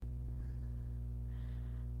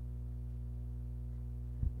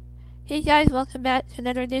Hey guys, welcome back to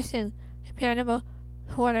another edition of Paranormal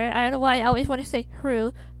Corner. I don't know why I always want to say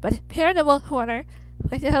crew, but it's Paranormal Corner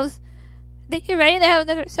with the host. Thank you, ready to have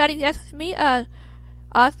another exciting guest with me,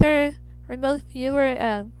 author, remote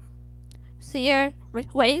viewer, seer,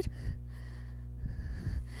 Waid.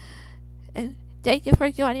 And thank you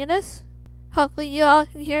for joining us. Hopefully you all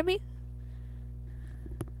can hear me.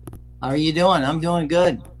 How are you doing? I'm doing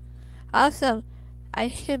good. Awesome. I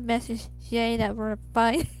should message Jay that we're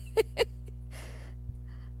fine.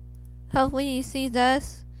 Hopefully he sees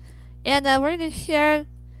us. And we're going to share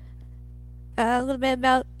a little bit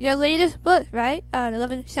about your latest book, right? The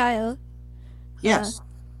Living Child. Uh, Yes.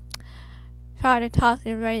 Trying to talk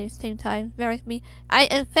and write at the same time. Bear with me.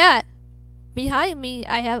 In fact, behind me,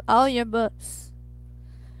 I have all your books.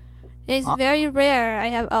 It's Uh, very rare I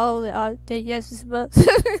have all the Yes books.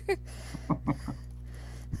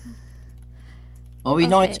 well, we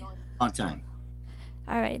know Okay. each other a long time.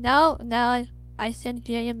 Alright, now I send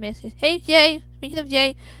Jay a message. Hey Jay, speaking of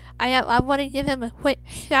Jay, I want to give him a quick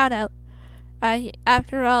shout out.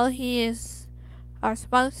 After all, he is our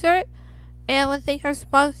sponsor, and I want to thank our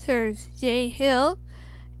sponsors, Jay Hill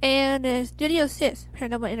and Studio 6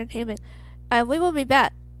 Paranormal Entertainment. We will be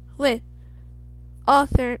back with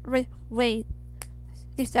author Rick Wade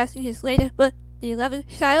discussing his latest book, The 11th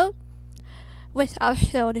Child, which I'll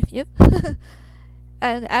show in a few.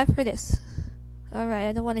 And after this, alright,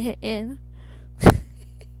 I don't want to hit in.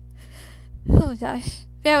 Oh gosh,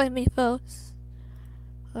 bear with me, folks.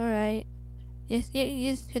 Alright, just get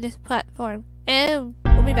used to this platform, and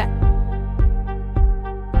we'll be back.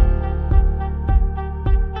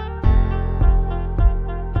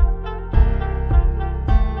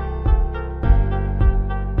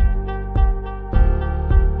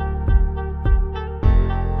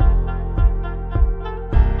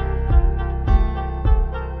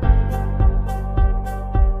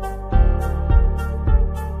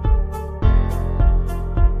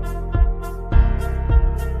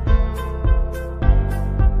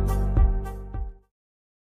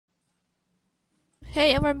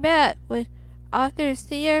 Hey, and we're back with author,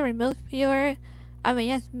 seer, remote viewer. I mean,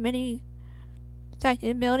 yes, many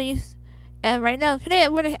psychic abilities. And right now, today,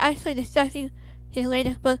 we're actually discussing his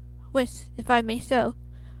latest book, which, if I may so,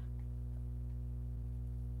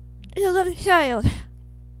 is A Loving Child.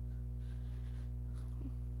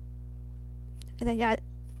 And I got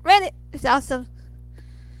read it. It's awesome.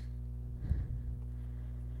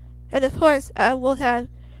 And of course, we'll have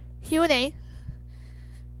Q&A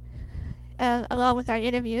along with our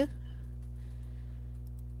interview.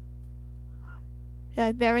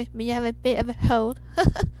 Bear with me, I have a bit of a cold.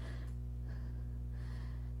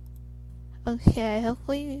 Okay,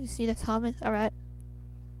 hopefully you see the comments. Alright.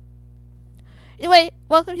 Anyway,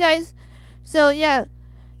 welcome guys. So yeah,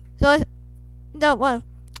 so no, well,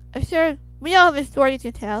 I'm sure we all have a story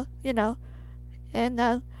to tell, you know. And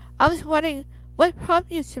I was wondering what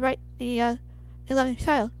prompted you to write the Loving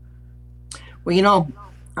Child. Well,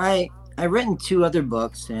 I've written two other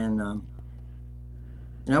books, and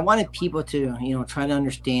I wanted people to try to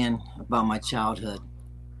understand about my childhood.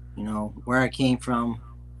 Where I came from,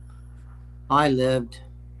 how I lived.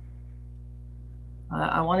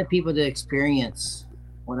 I wanted people to experience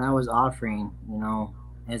what I was offering.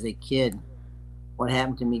 As a kid, what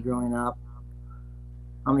happened to me growing up.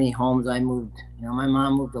 How many homes I moved. My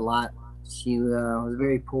mom moved a lot. She was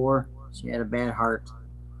very poor. She had a bad heart,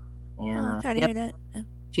 and Oh, sorry to hear that.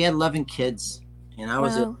 she had 11 kids, and I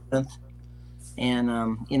was the Wow. 11th. And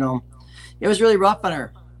it was really rough on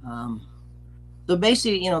her. So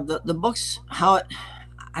basically, the books,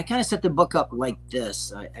 I kind of set the book up like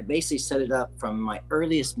this. I basically set it up from my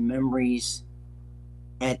earliest memories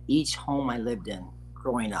at each home I lived in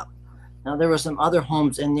growing up. Now there were some other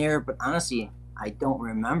homes in there, but honestly, I don't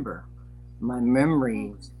remember my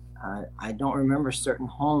memories. I don't remember certain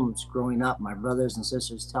homes growing up. My brothers and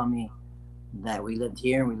sisters tell me that we lived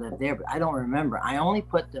here and we lived there, but I don't remember. I only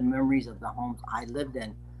put the memories of the homes I lived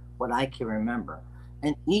in, what I can remember.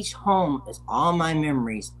 And each home is all my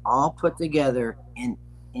memories, all put together in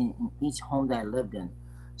each home that I lived in.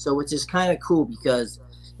 So, which is kind of cool because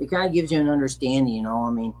it kind of gives you an understanding, I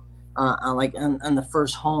mean, like on the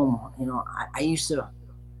first home, I used to,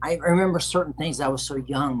 I remember certain things. I was so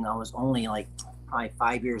young. I was only like probably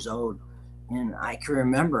 5 years old, and I can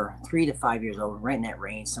remember 3 to 5 years old, right in that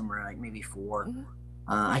range, somewhere like maybe four. Mm-hmm.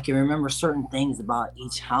 I can remember certain things about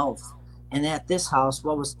each house. And at this house,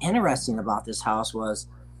 what was interesting about this house was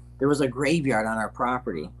there was a graveyard on our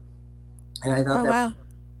property, and I thought Oh wow.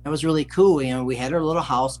 that was really cool. We had our little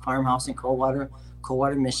house, farmhouse in Coldwater,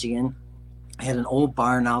 Michigan. I had an old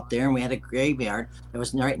barn out there, and we had a graveyard that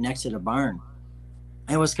was right next to the barn.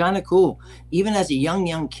 It was kind of cool. Even as a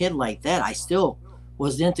young kid like that, I still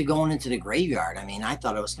was into going into the graveyard. I mean, I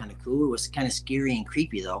thought it was kind of cool. It was kind of scary and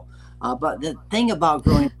creepy though. But the thing about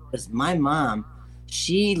growing up was my mom,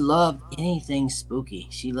 she loved anything spooky.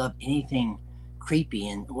 She loved anything creepy.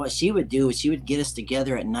 And what she would do is she would get us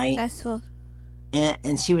together at night, That's cool.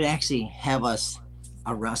 and she would actually have us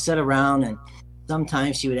around, sit around, and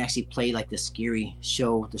sometimes she would actually play like the scary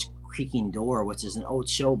show, the creaking door, which is an old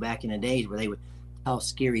show back in the days where they would tell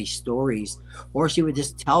scary stories, or she would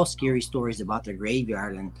just tell scary stories about the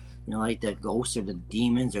graveyard, and like the ghosts or the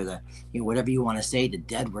demons or the whatever you want to say, the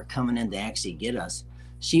dead were coming in to actually get us.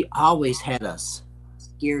 She always had us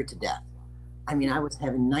scared to death. I mean, I was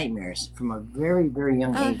having nightmares from a very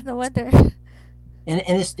young Oh, age, no wonder. and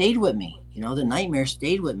it stayed with me. The nightmare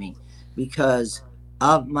stayed with me because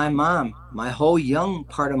of my mom. My whole young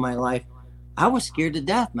part of my life, I was scared to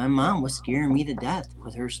death. My mom was scaring me to death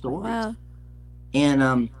with her stories, Wow.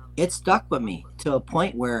 and it stuck with me to a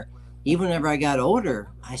point where even whenever I got older,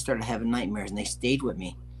 I started having nightmares, and they stayed with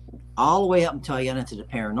me all the way up until I got into the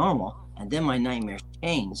paranormal, and then my nightmares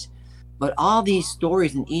changed. But all these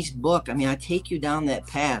stories in each book, I mean, I take you down that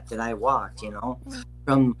path that I walked,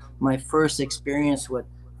 from my first experience with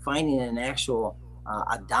finding an actual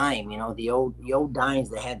a dime, the old dimes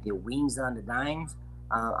that had the wings on the dimes.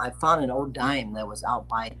 I found an old dime that was out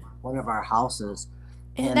by one of our houses,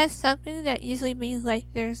 And and that's something that usually means like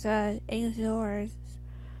there's a angel or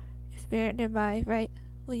spirit nearby, right?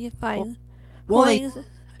 When you well, find well, they coins,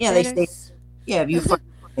 yeah they say letters. yeah if you find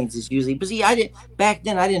things it's usually, but see, I did back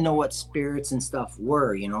then, I didn't know what spirits and stuff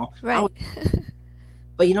were. I Right. was,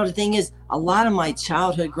 but the thing is, a lot of my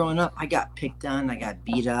childhood growing up, I got picked on, I got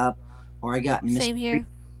beat up, or I got Same mistreated.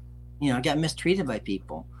 here. I got mistreated by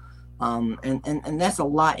people. And that's a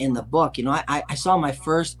lot in the book. I saw my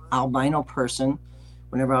first albino person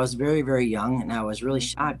whenever I was very young, and I was really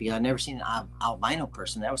shocked because I'd never seen an albino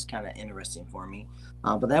person. That was kind of interesting for me.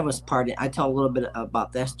 But that was part of, I tell a little bit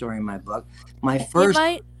about that story in my book. My Do you first,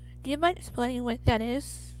 mind? Do you mind explaining what that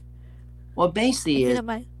is, well, basically if you is don't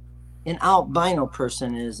mind? an albino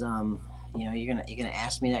person is, you're gonna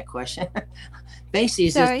ask me that question. Basically,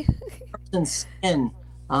 it's just Sorry. person's skin.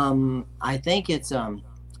 I think it's a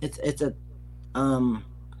um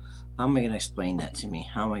how am I going to explain that to me?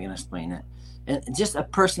 How am I going to explain that? And just a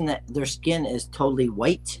person that their skin is totally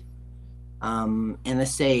white. And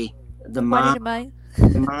let's say the Whiter mom, than mine.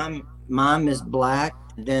 the mom is black,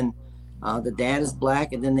 and then the dad is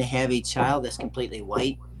black, and then they have a child that's completely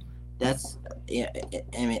white. That's, yeah.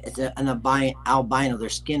 I mean, it's an albino. Their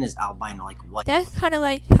skin is albino, like white. That's kind of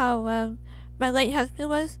like how my late husband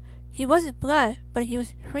was. He wasn't blood, but he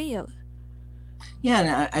was Creole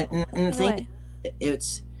Yeah, and the in a thing, way.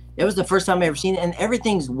 it's it was the first time I ever seen it, and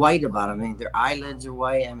everything's white about them. I mean, their eyelids are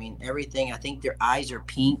white. I mean, everything. I think their eyes are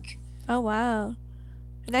pink. Oh wow.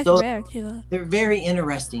 And that's So rare too. they're very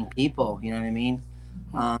interesting people. You know what I mean?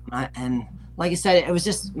 And like I said, it was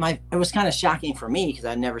just it was kind of shocking for me because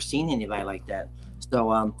I'd never seen anybody like that.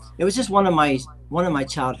 So it was just one of my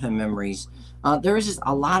childhood memories. There was just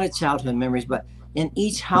a lot of childhood memories, but in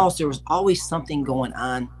each house there was always something going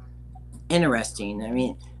on interesting. I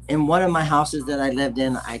mean, in one of my houses that I lived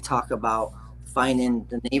in, I talk about finding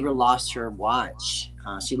the neighbor lost her watch.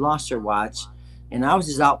 She lost her watch, and I was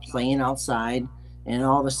just out playing outside, and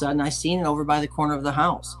all of a sudden I seen it over by the corner of the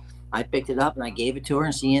house. I picked it up and I gave it to her,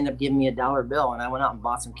 and she ended up giving me a dollar bill, and I went out and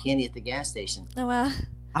bought some candy at the gas station. Oh wow.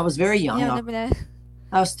 I was very Yeah, I young. remember that.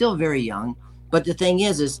 I was still very young. But the thing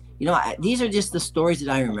is, these are just the stories that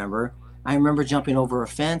I remember. I remember jumping over a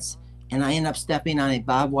fence, and I ended up stepping on a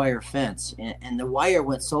barbed wire fence, and the wire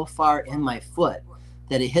went so far in my foot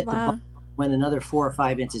that it hit the bottom, Wow. went another 4 or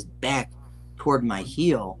 5 inches back toward my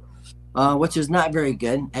heel, which was not very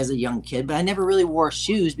good as a young kid. But I never really wore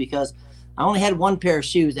shoes because I only had one pair of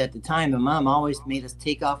shoes at the time, and Mom always made us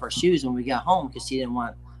take off our shoes when we got home because she didn't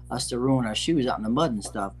want us to ruin our shoes out in the mud and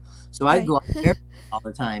stuff. So I'd Right. go out there all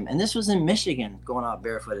the time, and this was in Michigan, going out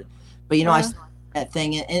barefooted. But I Wow. saw that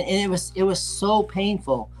thing, and it was so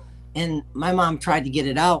painful. And my mom tried to get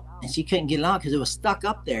it out, and she couldn't get it out because it was stuck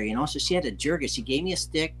up there. So she had to jerk it. She gave me a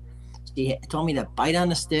stick. She told me to bite on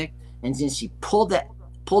the stick, and then she pulled it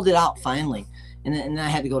out finally. And then I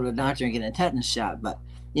had to go to the doctor and get a tetanus shot. But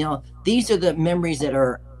these are the memories that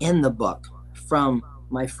are in the book from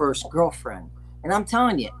my first girlfriend. And I'm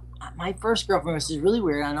telling you, my first girlfriend, this is really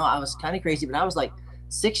weird. I know I was kind of crazy, but I was like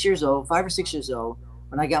 6 years old, 5 or 6 years old,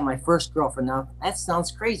 when I got my first girlfriend. Now, that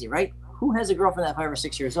sounds crazy, right? Who has a girlfriend at 5 or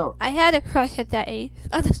 6 years old? I had a crush at that age.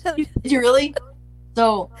 Did you really?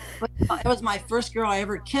 So, but it was my first girl I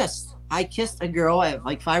ever kissed. I kissed a girl at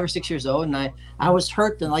like 5 or 6 years old, and I was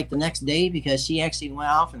hurt like the next day because she actually went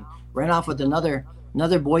off and ran off with another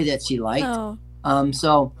boy that she liked. Oh,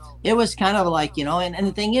 So it was kind of like, and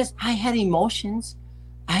the thing is, I had emotions,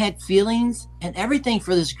 I had feelings, and everything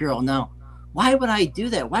for this girl. Now, why would I do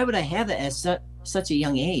that? Why would I have that at such a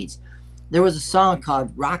young age? There was a song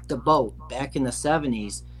called "Rock the Boat" back in the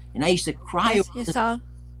 '70s, and I used to cry over that's your this. song.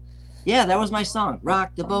 Yeah, that was my song.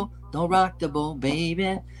 Rock the boat, don't rock the boat,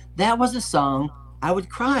 baby. That was a song I would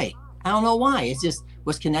cry. I don't know why. It just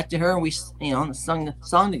was connected to her, and we, sung the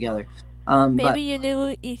song together. But Maybe you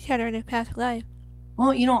knew each other in a past life.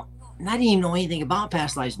 well, I didn't even know anything about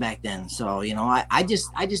past lives back then. So, I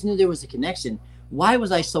just knew there was a connection. Why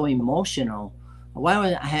was I so emotional? Why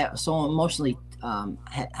was I have so emotionally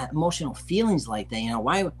had emotional feelings like that?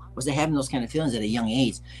 Why was I having those kind of feelings at a young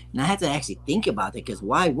age? And I had to actually think about it because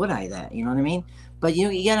why would I that? You know what I mean? But you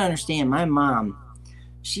got to understand, my mom,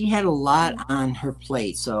 she had a lot Mm. on her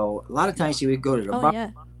plate. So a lot of times she would go to the Oh bar,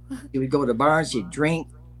 yeah. she would go to bars, she'd drink,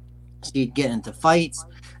 she'd get into fights.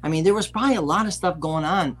 I mean, there was probably a lot of stuff going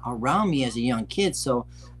on around me as a young kid, so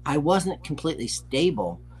I wasn't completely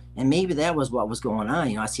stable. And maybe that was what was going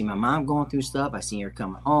on. I see my mom going through stuff. I see her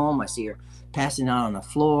coming home. I see her passing out on the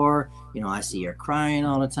floor. I see her crying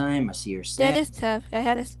all the time. I see her That sad. is tough. I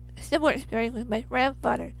had a similar experience with my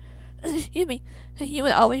grandfather. Excuse me. He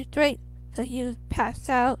would always drink, so he would pass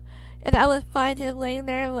out, and I would find him laying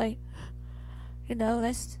there like,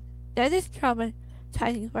 that is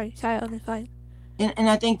traumatizing for a child to find. And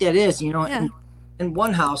I think that is, Yeah. in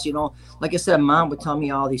one house, like I said, mom would tell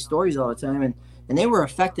me all these stories all the time, and they were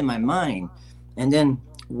affecting my mind. And then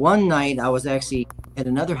one night I was actually at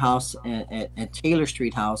another house at Taylor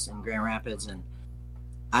Street House in Grand Rapids, and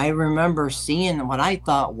I remember seeing what I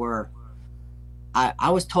thought were, I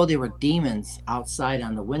was told they were demons outside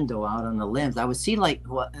on the window, out on the limbs. I would see like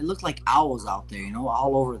what it looked like owls out there,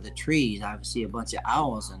 all over the trees. I would see a bunch of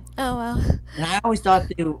owls, and Oh well. and I always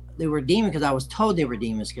thought they were demons because I was told they were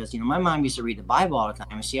demons because my mom used to read the Bible all the time,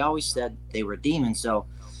 and she always said they were demons. So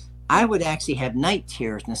I would actually have night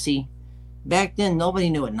terrors. Now, see, back then nobody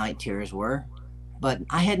knew what night terrors were, but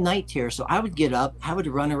I had night terrors. So I would get up, I would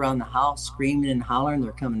run around the house screaming and hollering,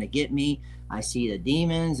 they're coming to get me. I see the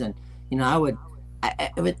demons, and I would,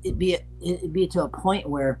 it'd be to a point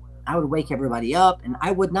where I would wake everybody up, and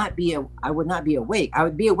I would not be awake. I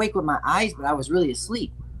would be awake with my eyes, but I was really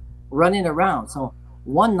asleep, running around. So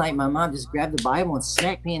one night, my mom just grabbed the Bible and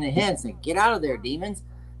smacked me in the head and said, "Get out of there, demons."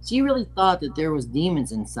 She really thought that there was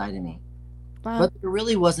demons inside of me, Wow. but there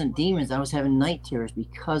really wasn't demons. I was having night terrors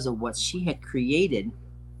because of what she had created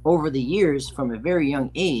over the years from a very young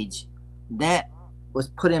age. That was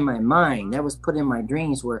put in my mind. That was put in my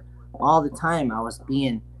dreams, where all the time I was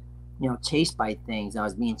being, chased by things. I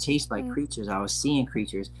was being chased by Mm. creatures. I was seeing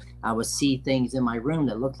creatures. I would see things in my room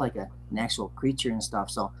that looked like an actual creature and stuff.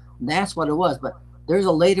 So that's what it was. But there's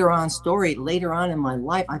a later on story later on in my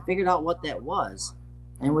life. I figured out what that was,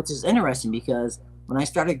 and which is interesting because when I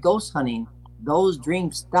started ghost hunting, those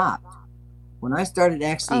dreams stopped. When I started Oh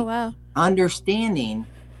actually wow. understanding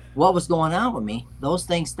what was going on with me, those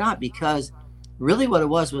things stopped because really what it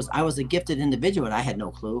was I was a gifted individual and I had no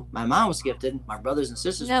clue. My mom was gifted, my brothers and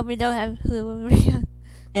sisters, No, we don't have who when we're young.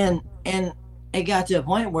 and it got to a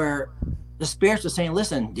point where the spirits were saying,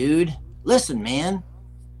 "Listen, dude, listen, man.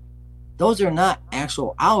 Those are not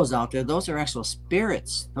actual owls out there. Those are actual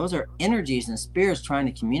spirits. Those are energies and spirits trying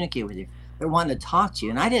to communicate with you. They're wanting to talk to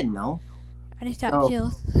you." And I didn't know. I just got So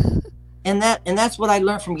chills. and that's what I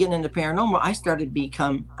learned from getting into paranormal.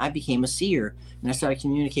 I became a seer, and I started to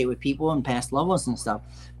communicate with people and past loved ones and stuff.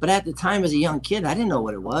 But at the time, as a young kid, I didn't know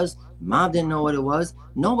what it was. Mom didn't know what it was.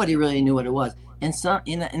 Nobody really knew what it was. And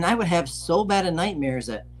I would have so bad of nightmares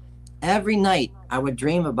that every night I would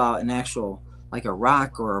dream about an actual, like a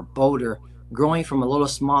rock or a boulder growing from a little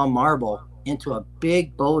small marble into a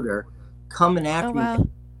big boulder coming Oh after me wow.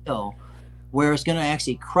 hill, where it's going to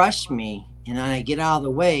actually crush me, and then I get out of the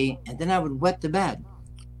way, and then I would wet the bed.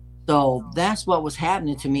 So that's what was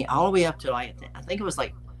happening to me all the way up to, like, I think it was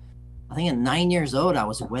like, I think at 9 years old I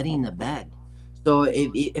was wetting the bed. So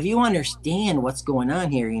if you understand what's going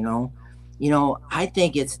on here, I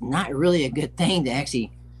think it's not really a good thing to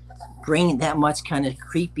actually bring that much kind of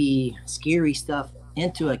creepy, scary stuff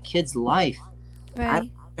into a kid's life. I,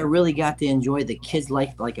 Right. I really got to enjoy the kid's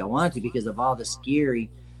life like I wanted to because of all the scary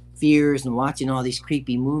fears and watching all these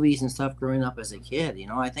creepy movies and stuff growing up as a kid.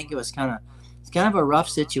 I think it's kind of a rough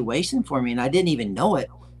situation for me, and I didn't even know it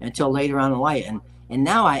until later on in life. And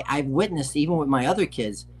now I've witnessed, even with my other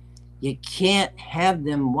kids, you can't have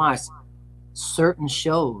them watch certain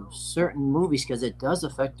shows, certain movies, because it does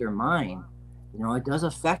affect their mind. It does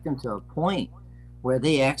affect them to a point where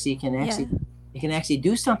they actually can Yeah. actually it can actually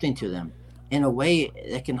do something to them in a way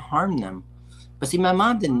that can harm them. But see, my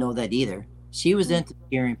mom didn't know that either. She was Mm. into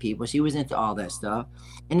scaring people. She was into all that stuff.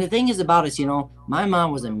 And the thing is about us, my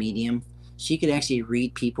mom was a medium. She could actually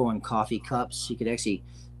read people in coffee cups. She could actually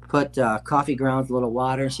put coffee grounds, a little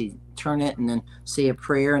water. She'd turn it and then say a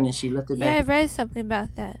prayer, and then she lift it Yeah, back. I read something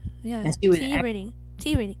about that. Yeah. And she would, Tea reading.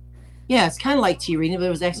 Tea reading. yeah, it's kind of like tea reading, but it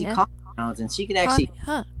was actually Yeah. coffee grounds, and she could actually, Coffee.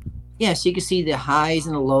 Huh. yeah, she could see the highs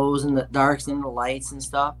and the lows and the darks and the lights and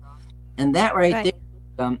stuff. And that right there,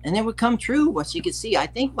 Right. and it would come true what she could see. I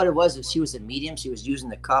think what it was is she was a medium. She was using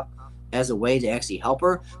the cup as a way to actually help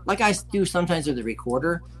her, like I do sometimes with the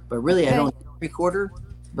recorder. But really, I don't Right. need a recorder.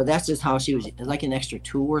 But that's just how she was, like an extra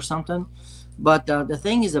tool or something. But the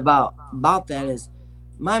thing is about that is,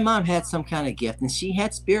 my mom had some kind of gift, and she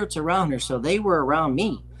had spirits around her, so they were around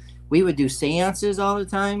me. We would do seances all the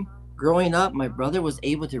time. Growing up, my brother was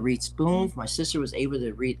able to read Mm. spoons. My sister was able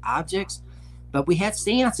to read objects, but we had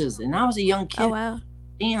seances, and I was a young Oh kid. wow.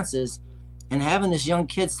 Seances, and having this young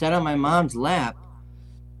kid sit on my mom's lap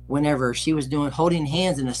whenever she was doing holding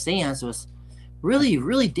hands in a seance was really,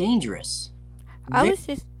 really dangerous. I Very, was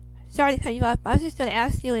just sorry to cut you off. I was just gonna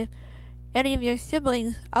ask you if any of your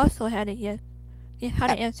siblings also had it yet. Yeah, how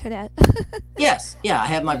to answer that. yes, yeah. I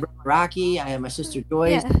have my brother Rocky. I have my sister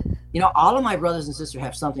Joyce. Yeah. All of my brothers and sisters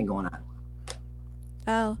have something going on.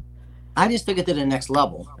 Oh. I just took it to the next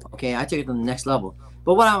level. Okay, I took it to the next level.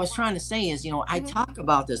 But what I was trying to say is, I Mhm. talk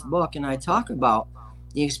about this book and I talk about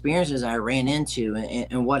the experiences I ran into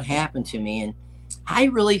and what happened to me, and I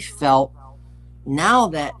really felt, now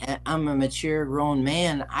that I'm a mature grown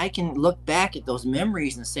man, I can look back at those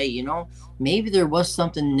memories and say, maybe there was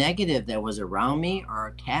something negative that was around me or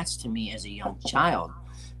attached to me as a young child,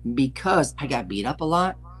 because I got beat up a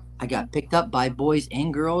lot. I Mm. got picked up by boys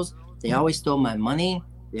and girls. They always stole my money.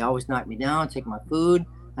 They always knocked me down, take my food.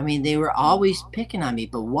 I mean, they were Mm. always picking on me.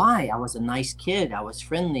 But why? I was a nice kid. I was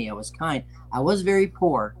friendly. I was kind. I was very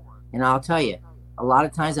poor. And I'll tell you, a lot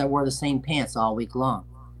of times I wore the same pants all week long.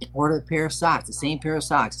 Ordered a pair of socks, the same pair of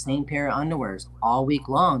socks, the same pair of underwears all week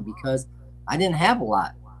long, because I didn't have a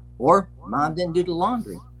lot. Or mom didn't do the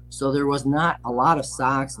laundry. So there was not a lot of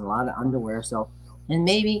socks and a lot of underwear. So, and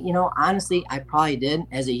maybe, honestly, I probably did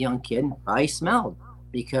as a young kid, probably smelled,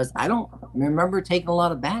 because I don't remember taking a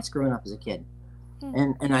lot of baths growing up as a kid.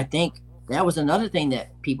 Mm. And I think that was another thing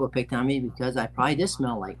that people picked on me, because I probably did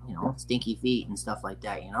smell like, stinky feet and stuff like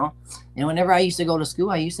that. And whenever I used to go to school,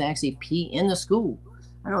 I used to actually pee in the school.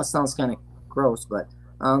 I know it sounds kind of gross, but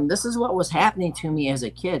this is what was happening to me as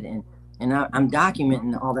a kid, and I'm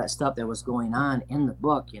documenting all that stuff that was going on in the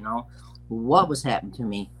book. What was happening to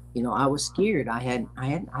me. I was scared. I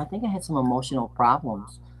think I had some emotional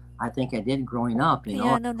problems. I think I did growing up.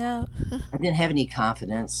 Yeah, no doubt. I didn't have any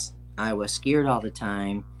confidence. I was scared all the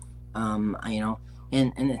time. You know,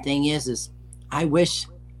 and the thing is I wish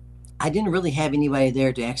I didn't really have anybody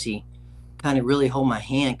there to actually kind of really hold my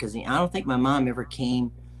hand, because I don't think my mom ever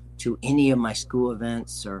came to any of my school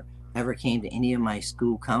events or ever came to any of my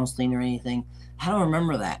school counseling or anything. I don't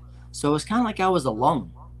remember that. So it was kind of like I was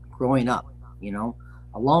alone growing up, you know,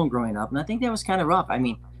 alone growing up. And I think that was kind of rough. I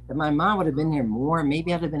mean, if my mom would have been there more,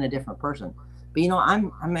 maybe I'd have been a different person. But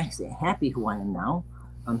I'm actually happy who I am now.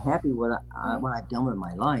 I'm happy Mm. what I've done with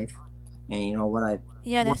my life, and what I've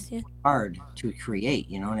Yeah, worked that's it. hard to create.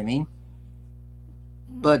 You know what I mean?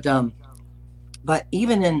 Mm. But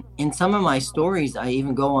even in some of my stories, I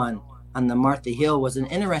even go on the Martha Hill. Was an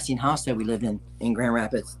interesting house that we lived in Grand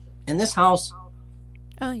Rapids, and this house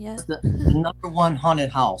Oh yeah. was the number one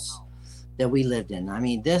haunted house that we lived in. I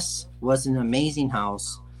mean, this was an amazing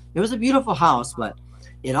house. It was a beautiful house, but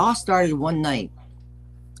it all started one night.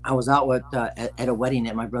 I was out at a wedding,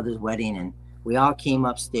 at my brother's wedding, and we all came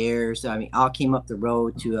upstairs. I mean, all came up the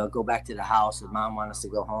road to go back to the house. His mom wanted us to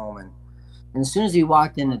go home, and as soon as we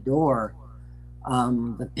walked in the door,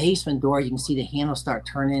 the basement door, you can see the handle start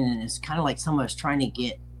turning, and it's kind of like someone was trying to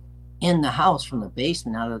get in the house from the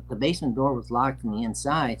basement. Now the basement door was locked from the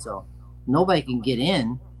inside, so nobody can get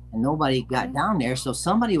in, and nobody got Mm. down there. So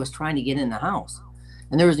somebody was trying to get in the house,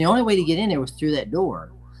 and there was the only way to get in there was through that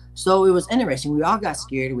door. So it was interesting. We all got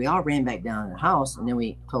scared. We all ran back down to the house, and then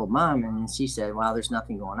we told mom, and she said, "Well, there's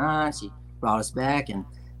nothing going on." She brought us back, and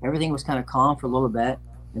everything was kind of calm for a little bit.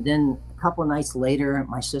 And then a couple of nights later,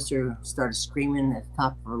 my sister started screaming at the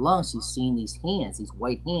top of her lungs. She's seeing these hands, these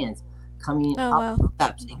white hands, coming Oh up wow. the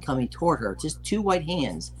steps and coming toward her. Just two white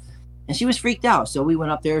hands, and she was freaked out. So we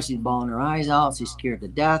went up there. She's bawling her eyes out. She's scared to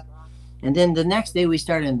death. And then the next day we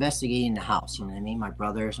started investigating the house. You know what I mean? My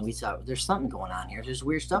brothers, and we thought there's something going on here. There's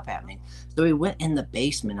weird stuff happening. So we went in the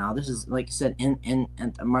basement. Now this is like I said in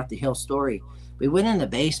Martha Hill story. We went in the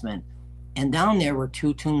basement, and down there were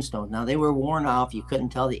two tombstones. Now they were worn off. You couldn't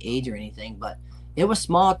tell the age or anything, but it was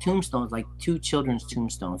small tombstones, like two children's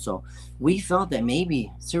tombstones. So we felt that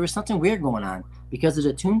maybe there was something weird going on because of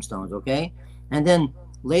the tombstones. Okay, and then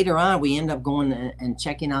later on we end up going and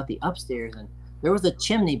checking out the upstairs, and there was a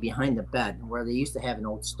chimney behind the bed where they used to have an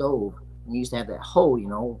old stove, and you used to have that hole, you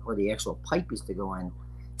know, where the actual pipe used to go in.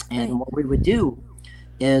 Right. And what we would do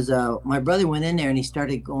is my brother went in there and he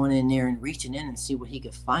started going in there and reaching in and see what he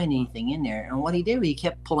could find anything in there. And what he did, he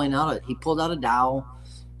kept pulling out he pulled out a doll,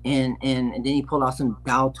 and then he pulled out some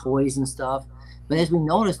doll toys and stuff. But as we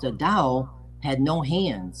noticed, the doll had no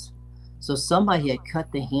hands, so somebody had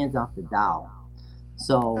cut the hands off the doll.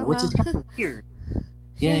 So Oh which is well. kind of weird. You know what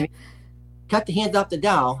I Yeah. mean? Cut the hands off the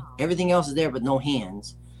doll. Everything else is there, but no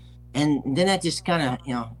hands. And then that just kind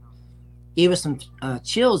of, gave us some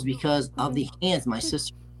chills because of the hands my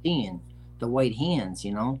sister was seeing, the white hands.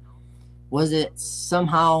 Was it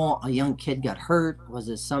somehow a young kid got hurt? Was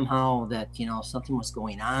it somehow that something was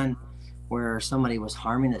going on where somebody was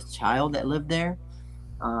harming a child that lived there?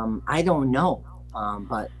 I don't know.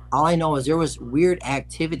 But all I know is there was weird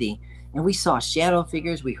activity, and we saw shadow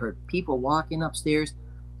figures. We heard people walking upstairs.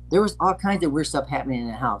 There was all kinds of weird stuff happening in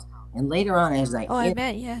the house. And later on, Oh, I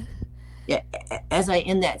bet. Yeah. yeah, as I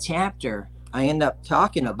end that chapter, I end up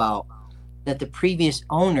talking about that the previous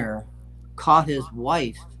owner caught his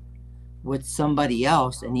wife with somebody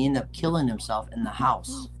else, and he ended up killing himself in the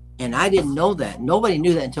house. And I didn't know that. Nobody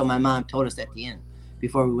knew that until my mom told us at the end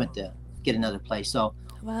before we went to get another place. So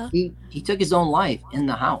Well. he took his own life in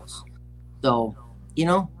the house. So,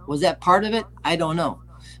 was that part of it? I don't know.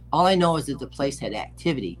 All I know is that the place had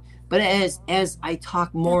activity. But as I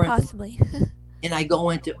talk Yeah. more Possibly. and I go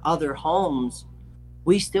into other homes,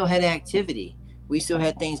 we still had activity. We still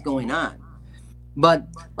had things going on. But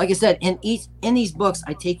like I said, in these books,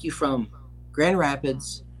 I take you from Grand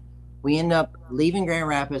Rapids. We end up leaving Grand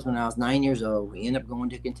Rapids when I was 9 years old. We end up going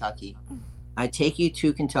to Kentucky. I take you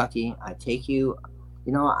to Kentucky. I take you,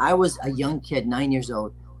 I was a young kid, 9 years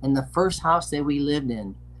old. And the first house that we lived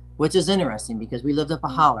in, which is interesting because we lived up a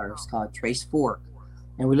holler. It's called Trace Fork.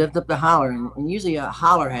 And we lived up the holler. And usually a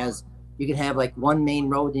holler you can have like one main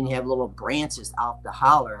road, and you have little branches out the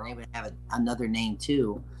holler, and they would have another name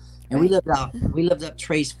too. And Right. we lived up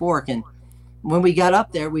Trace Fork. And when we got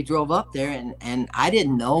up there, we drove up there, and I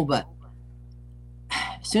didn't know, but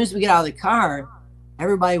as soon as we get out of the car,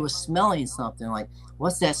 everybody was smelling something like,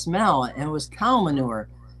 what's that smell? And it was cow manure.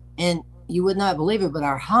 And you would not believe it, but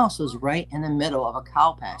our house was right in the middle of a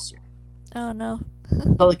cow pasture. Oh no.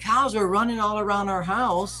 So the cows were running all around our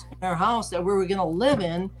house. And our house that we were going to live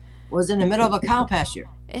in was in the middle of a cow pasture.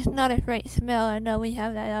 It's not a great smell. I know we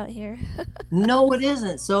have that out here. No, it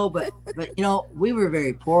isn't. So, but we were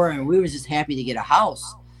very poor, and we were just happy to get a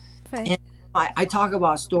house. Right. And I talk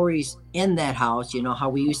about stories in that house. How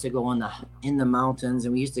we used to go in the mountains,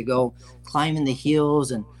 and we used to go climbing the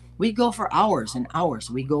hills, and we'd go for hours and hours.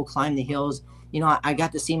 We'd go climb the hills. I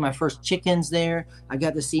got to see my first chickens there. I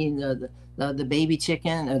got to see the baby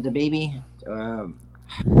chicken, the baby.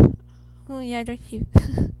 Oh yeah, they're cute.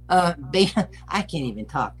 I can't even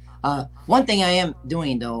talk. One thing I am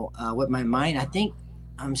doing though, with my mind, I think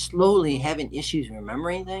I'm slowly having issues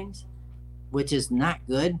remembering things, which is not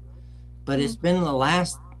good. But it's been the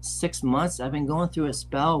last 6 months. I've been going through a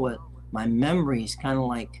spell with my memories, kind of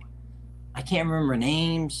like I can't remember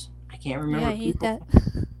names. I can't Yeah, remember I hate people.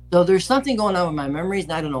 that. So there's something going on with my memories,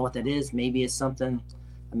 and I don't know what that is. Maybe it's something.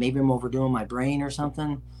 Maybe I'm overdoing my brain or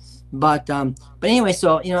something. But anyway,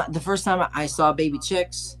 so the first time I saw baby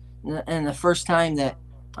chicks, and the first time that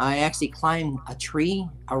I actually climbed a tree,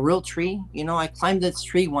 a real tree. I climbed this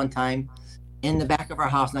tree one time in the back of our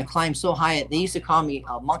house, and I climbed so high they used to call me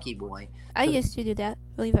a monkey boy. I used to do that.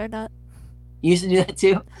 Believe it or not. You used to do that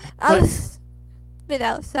too. I But was been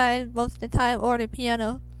outside most of the time or the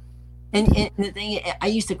piano. and the thing, I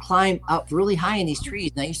used to climb up really high in these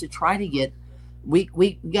trees, and I used to try to get.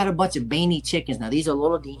 We got a bunch of Baney chickens. Now these are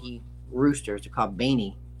little dinky roosters. They're called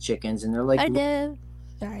Baney chickens, and they're like, I did.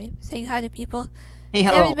 Sorry, saying hi to people. hey,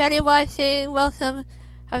 hello. Everybody watching, welcome.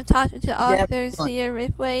 I'm talking to Yeah, authors here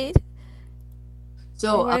with Waid.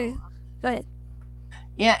 so Go ahead.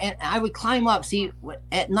 yeah, and I would climb up. See,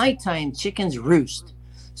 at nighttime, chickens roost.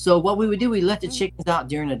 So what we would do, we let the chickens out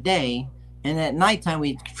during the day, and at nighttime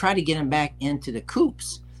we try to get them back into the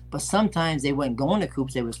coops. But sometimes they wouldn't go in the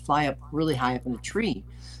coops; they would fly up really high up in the tree.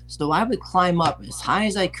 So I would climb up as high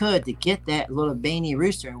as I could to get that little veiny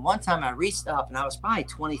rooster. And one time I reached up and I was probably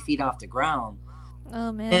 20 feet off the ground. Oh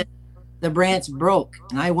And man. the branch broke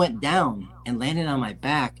and I went down and landed on my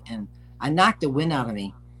back and I knocked the wind out of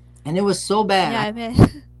me. And it was so bad. Yeah, I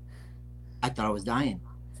bet. I thought I was dying.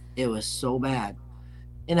 It was so bad.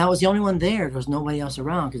 And I was the only one there. There was nobody else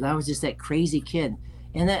around because I was just that crazy kid.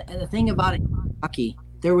 And the thing about it, Kentucky,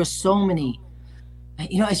 there was so many.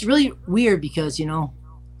 It's really weird because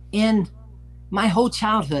in my whole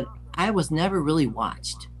childhood, I was never really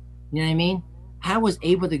watched. You know what I mean? I was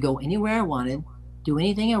able to go anywhere I wanted, do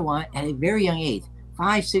anything I want at a very young age.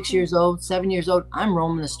 5, 6 years old, 7 years old, I'm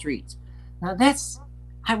roaming the streets. Now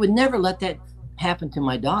I would never let that happen to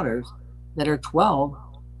my daughters that are 12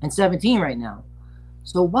 and 17 right now.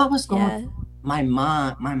 So what was going on Yeah. my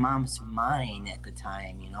mom's mind at the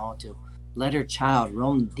time, to let her child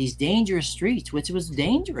roam these dangerous streets, which was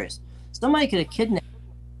dangerous. Somebody could have kidnapped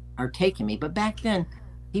or taken me, but back then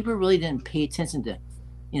people really didn't pay attention to,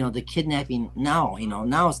 the kidnapping. Now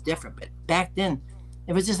it's different, but back then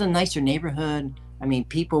it was just a nicer neighborhood. I mean,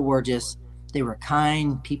 people were just, they were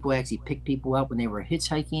kind. People actually picked people up when they were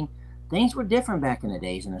hitchhiking. Things were different back in the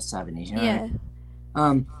days in the 70s, you know what I mean?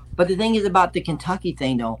 Yeah. But the thing is about the Kentucky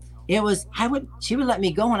thing, though, she would let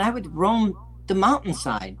me go and I would roam the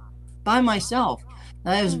mountainside by myself.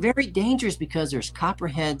 Now, it was Mm. very dangerous because there's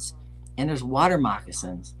copperheads and there's water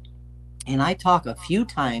moccasins. And I talk a few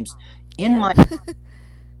times in Yeah. my,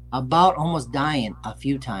 about almost dying a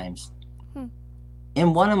few times. Hmm.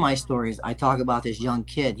 In one of my stories, I talk about this young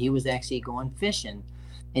kid. He was actually going fishing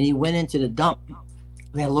and he went into the dump.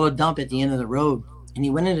 We had a little dump at the end of the road and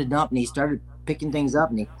he went into the dump and he started picking things up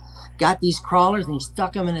and he got these crawlers and he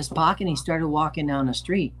stuck them in his pocket and he started walking down the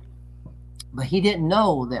street. But he didn't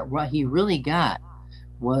know that what he really got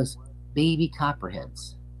was baby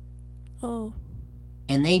copperheads. Oh,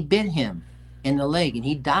 And they bit him in the leg and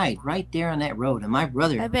he died right there on that road. And my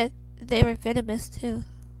brother, I bet they were venomous too.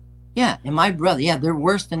 yeah, they're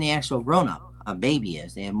worse than the actual grown up. A baby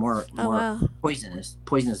is. They have more Oh more wow. poisonous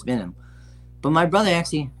venom. But my brother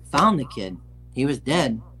actually found the kid. He was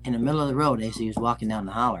dead in the middle of the road as he was walking down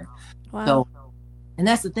the holler. Wow. So, and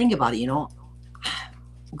that's the thing about it,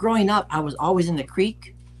 growing up, I was always in the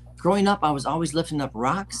creek. Growing up, I was always lifting up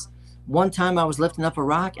rocks. One time I was lifting up a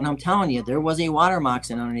rock, and I'm telling you, there was a water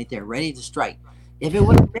moccasin underneath there ready to strike. If it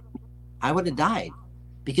would have been, I would have died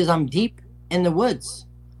because I'm deep in the woods.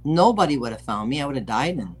 Nobody would have found me. I would have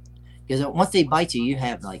died. And because once they bite you, you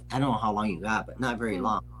have like, I don't know how long you got, but not very Hmm.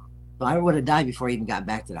 long. So I would have died before I even got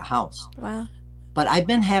back to the house. Wow. But I've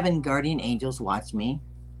been having guardian angels watch me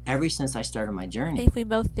ever since I started my I journey. think we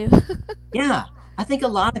both do. Yeah, I think a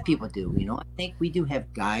lot of people do. I think we do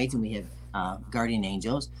have guides and we have guardian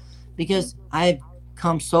angels because I've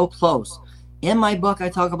come so close. In my book, I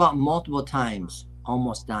talk about multiple times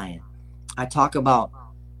almost dying. I talk about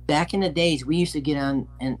back in the days we used to get on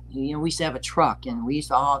and we used to have a truck and we used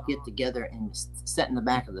to all get together and sit in the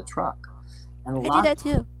back of the truck. And a I did lot, that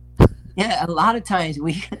too. yeah, a lot of times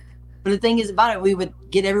we. But the thing is about it, we would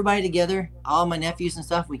get everybody together, all my nephews and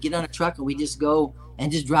stuff. We get on a truck and we just go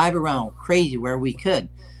and just drive around crazy where we could.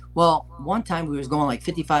 Well, one time we was going like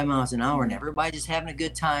 55 miles an hour and everybody just having a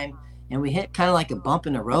good time. And we hit kind of like a bump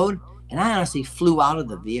in the road. And I honestly flew out of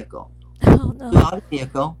the vehicle. Oh Flew no. out of the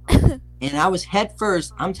vehicle. And I was head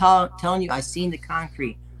first. I'm telling you, I seen the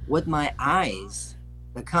concrete with my eyes.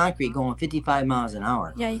 The concrete going 55 miles an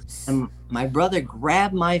hour. Yikes. And my brother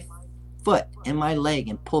grabbed my foot and my leg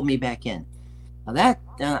and pulled me back in. Now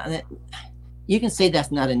that you can say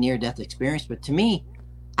that's not a near-death experience, but to me,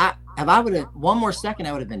 if I would have one more second,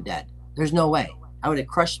 I would have been dead. There's no way. I would have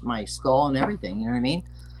crushed my skull and everything. You know what I mean?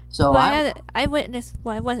 So Well, I witnessed.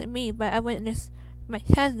 Well, it wasn't me, but I witnessed my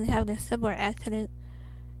cousin having a similar accident.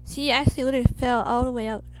 She actually literally fell all the way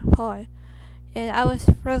out the car, and I was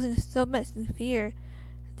frozen so much in fear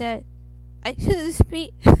that I couldn't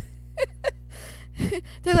speak.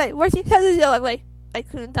 They're like, "Where's your cousin?" Go. I'm like, I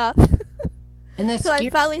couldn't talk. and that's So I scary.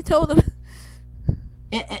 finally told them.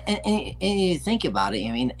 And you think about it.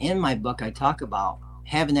 I mean, in my book, I talk about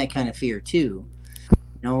having that kind of fear too.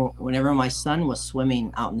 Whenever my son was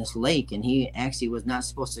swimming out in this lake and he actually was not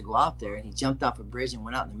supposed to go out there and he jumped off a bridge and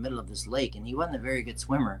went out in the middle of this lake and he wasn't a very good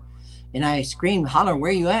swimmer. And I screamed, holler,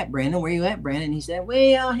 where you at, Brandon? Where you at, Brandon? And he said,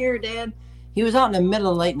 way out here, Dad. He was out in the middle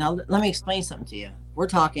of the lake. Now, let me explain something to you. We're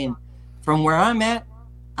talking from where I'm at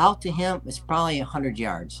out to him, it's probably 100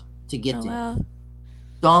 yards to get Oh to him. wow.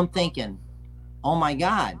 So I'm thinking, oh my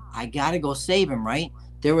God, I got to go save him, right?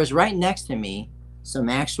 There was right next to me some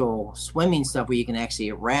actual swimming stuff where you can actually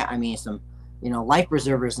some life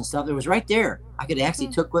preservers and stuff. It was right there. I could actually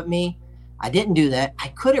took with me. I didn't do that. I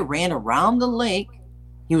could have ran around the lake.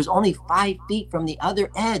 He was only 5 feet from the other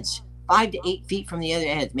edge, 5 to 8 feet from the other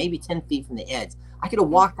edge, maybe 10 feet from the edge. I could have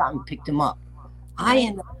walked out and picked him up. I Right.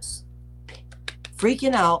 ended up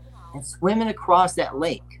freaking out and swimming across that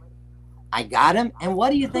lake. I got him, and what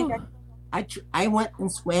do you think? Whew. I went and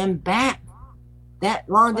swam back that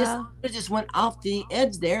long distance. Wow. I just went off the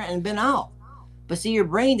edge there and been out. But see, your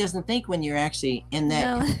brain doesn't think when you're actually in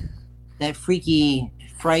No. that freaky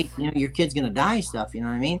fright, your kid's gonna die stuff, you know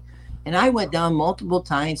what I mean? And I went down multiple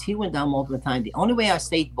times. He went down multiple times. The only way I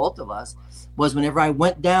saved both of us was whenever I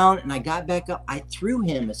went down and I got back up, I threw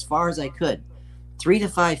him as far as I could. 3 to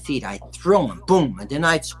 5 feet. I throw him, boom, and then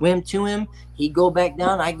I'd swim to him. He'd go back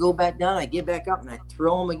down. I'd go back down. I'd get back up and I'd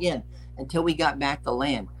throw him again until we got back to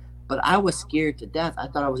land. But I was scared to death. I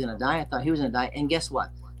thought I was gonna die. I thought he was gonna die. And guess what?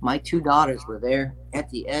 My two daughters were there at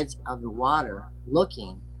the edge of the water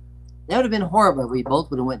looking. That would have been horrible if we both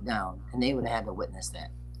would have went down and they would have had to witness that.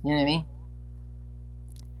 You know what I mean?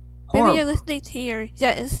 Maybe Horrible. you're listening to your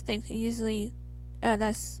gut instincts. Usually,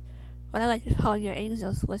 that's what I like to call your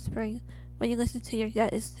angels whispering. When you listen to your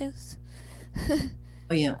gut instincts.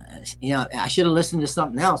 Oh yeah, I should have listened to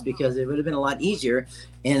something else because it would have been a lot easier,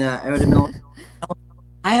 and it would have been.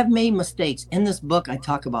 I have made mistakes in this book. I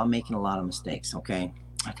talk about making a lot of mistakes. Okay,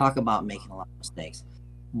 I talk about making a lot of mistakes.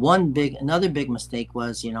 Another big mistake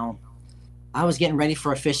was, I was getting ready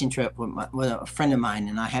for a fishing trip with a friend of mine,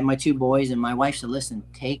 and I had my two boys, and my wife said, "Listen,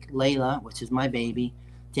 take Layla, which is my baby,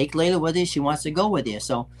 take Layla with you. She wants to go with you."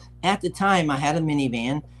 So at the time, I had a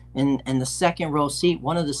minivan, and the second row seat,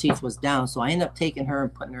 one of the seats was down, so I ended up taking her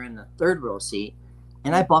and putting her in the third row seat,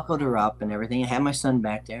 and I buckled her up and everything. I had my son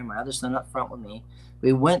back there, my other son up front with me.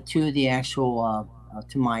 We went to the actual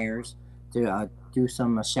to Myers to do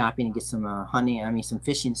some shopping and get some some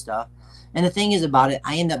fishing stuff. And the thing is about it,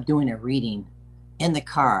 I ended up doing a reading in the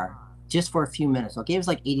car just for a few minutes. Okay, it was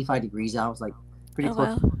like 85 degrees out. I was like pretty Oh close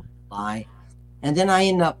wow. to fly. And then I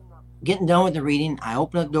ended up getting done with the reading. I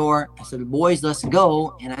opened the door. I said, "Boys, let's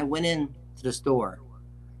go." And I went in to the store.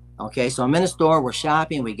 Okay, so I'm in the store. We're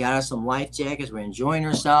shopping. We got us some life jackets. We're enjoying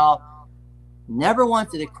ourselves. Never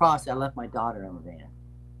once did it cross that I left my daughter in the van.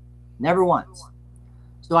 Never once.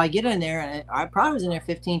 So I get in there, and I probably was in there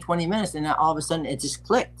 15, 20 minutes, and then all of a sudden it just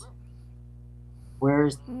clicked.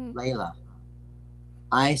 Where's Mm. Layla?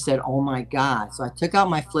 I said, "Oh my God." So I took out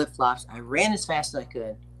my flip flops. I ran as fast as I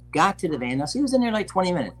could, got to the van. Now, she was in there like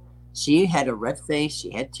 20 minutes. She had a red face.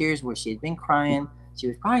 She had tears where she had been crying. She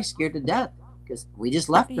was probably scared to death because we just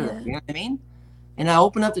left her there. Yeah. You know what I mean? And I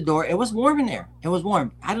opened up the door. It was warm in there. It was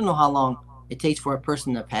warm. I don't know how long it takes for a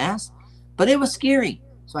person to pass, but it was scary.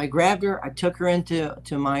 So I grabbed her. I took her into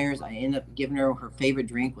Myers. I ended up giving her favorite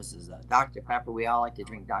drink, which is Dr. Pepper. We all like to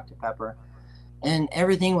drink Dr. Pepper. And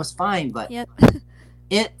everything was fine. But Yep.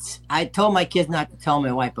 I told my kids not to tell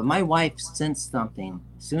my wife, but my wife sensed something.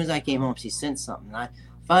 As soon as I came home, she sensed something. And I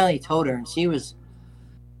finally told her, and she was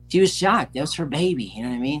shocked. That was her baby. You know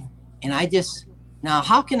what I mean? And now,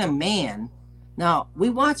 how can a man, now we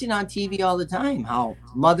watch it on TV all the time, how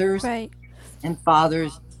mothers Right. and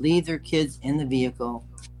fathers leave their kids in the vehicle.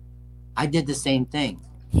 I did the same thing.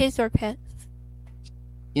 His or pets.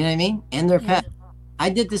 You know what I mean? And their Yeah. pet. I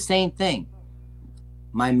did the same thing.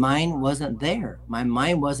 My mind wasn't there. My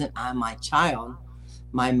mind wasn't on my child.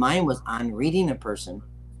 My mind was on reading a person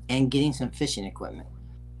and getting some fishing equipment.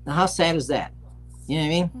 Now, how sad is that? You know what I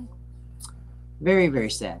mean? Mm. Very, very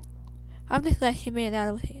sad. I'm just glad she made it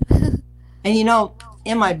out of it. And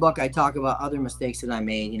in my book, I talk about other mistakes that I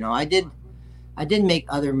made. I did make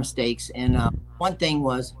other mistakes, and one thing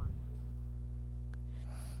was,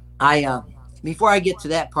 I before I get to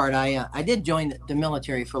that part, I did join the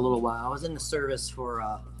military for a little while. I was in the service for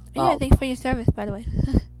Yeah, thanks for your service, by the way.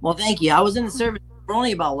 well, thank you. I was in the service for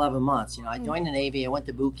only about 11 months. I joined the Navy. I went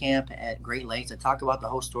to boot camp at Great Lakes. I talk about the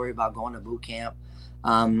whole story about going to boot camp.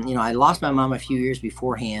 I lost my mom a few years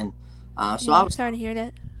beforehand. So Yeah, I I'm was, sorry to hear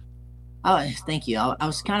that. oh, thank you. I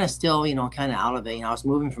was kind of still, kind of out of it. I was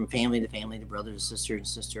moving from family to family, to brother to sister and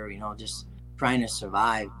sister, just trying to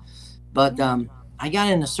survive. But I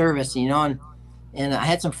got in the service, and I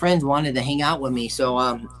had some friends wanted to hang out with me. So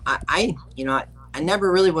I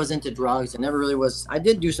never really was into drugs. I never really was. I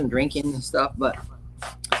did do some drinking and stuff, but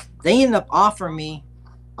they ended up offering me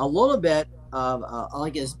a little bit of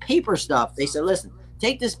like this paper stuff. They said, "Listen,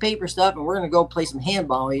 take this paper stuff, and we're gonna go play some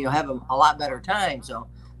handball. You'll have a lot better time." So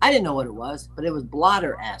I didn't know what it was, but it was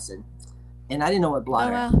blotter acid, and I didn't know what Oh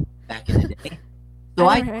blotter wow. acid was back in the day. So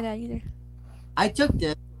I never heard that either. I took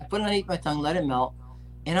this, I put it underneath my tongue, let it melt,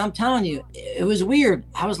 and I'm telling you, it was weird.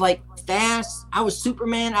 I was like fast. I was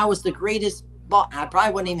Superman. I was the greatest ball. I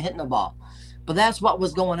probably wasn't even hitting the ball, but that's what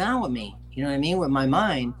was going on with me. you know what I mean, with my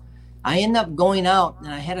mind. I end up going out and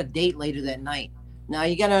I had a date later that night. Now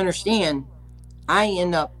you got to understand, I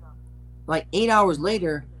end up like 8 hours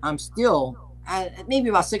later, I'm still, maybe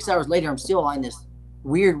about 6 hours later, I'm still on this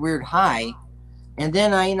weird high. And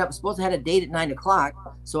then I end up supposed to have a date at 9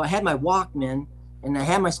 o'clock. So I had my Walkman and I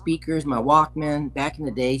had my speakers, my Walkman. Back in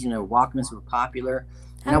the days, Walkmans were popular.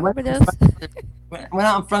 I And I remember those. went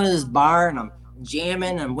out in front of this bar and I'm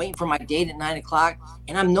jamming and I'm waiting for my date at 9 o'clock.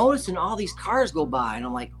 And I'm noticing all these cars go by. And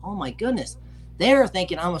I'm like, oh my goodness. They're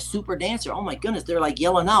thinking I'm a super dancer. Oh my goodness. They're like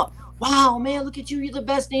yelling out, wow, man, look at you. You're the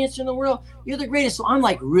best dancer in the world. You're the greatest. So I'm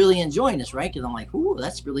like really enjoying this, right? Because I'm like, ooh,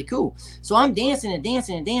 that's really cool. So I'm dancing and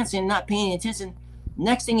dancing and dancing, not paying attention.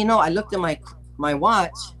 Next thing you know, I looked at my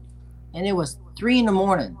watch and it was 3 in the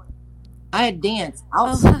morning. I had danced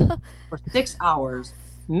outside Oh, for 6 hours,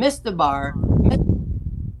 missed the bar.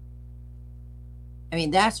 I mean,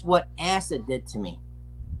 that's what acid did to me.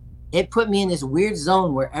 It put me in this weird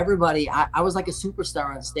zone where I was like a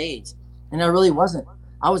superstar on stage, and I really wasn't.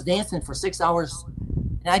 I was dancing for 6 hours,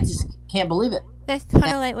 and I just can't believe it. that's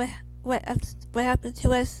kind of like what happened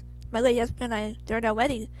to us, my late husband and I, during our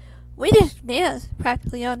wedding. We just danced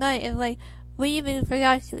practically all night, and like we even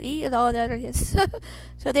forgot to eat and all that.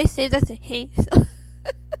 So they saved us a cake. So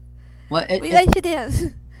Well, we like to dance.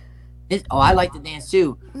 I like to dance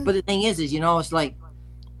too. But the thing is, it's like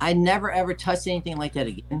I never ever touched anything like that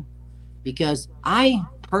again, because I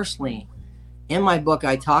personally, in my book,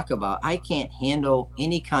 I talk about I can't handle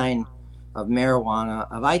any kind of marijuana.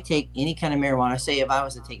 If I take any kind of marijuana, say if I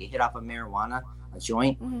was to take a hit off of marijuana, a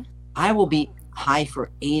joint, Mm-hmm. I will be high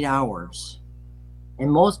for 8 hours. And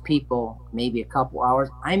most people, maybe a couple hours.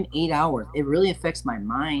 I'm 8 hours. It really affects my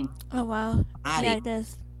mind, Oh wow. Yeah, body. it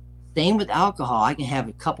does. Same with alcohol. I can have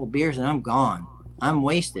a couple beers and I'm gone. I'm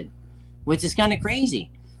wasted, which is kind of crazy.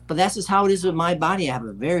 But that's just how it is with my body. I have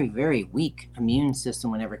a very, very weak immune system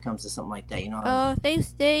whenever it comes to something like that. Oh,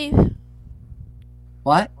 thanks, Dave.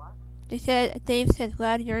 What? Dave said,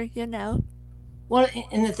 glad you're good now. Well,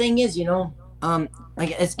 and the thing is,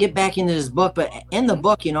 like let's get back into this book. But in the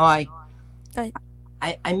book, Like,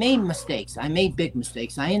 I made mistakes. I made big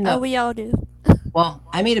mistakes. oh, we all do. Well,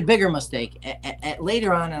 I made a bigger mistake.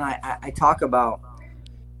 Later on, and I talk about,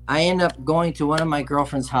 I end up going to one of my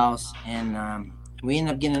girlfriend's house, and we end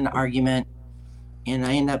up getting in an argument, and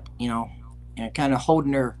I end up, kind of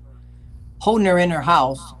holding her in her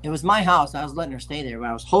house. It was my house. I was letting her stay there, but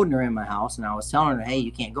I was holding her in my house, and I was telling her, hey,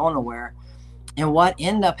 you can't go nowhere. And what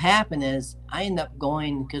ended up happening is I ended up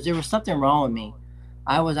going, because there was something wrong with me.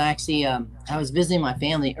 I was actually, I was visiting my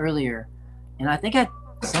family earlier, and I think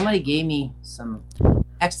somebody gave me some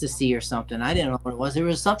ecstasy or something. I didn't know what it was. There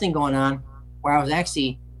was something going on where I was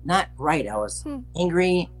actually not right. I was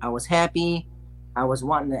angry. I was happy. I was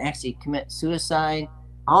wanting to actually commit suicide.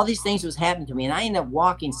 All these things was happening to me, and I ended up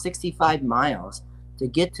walking 65 miles to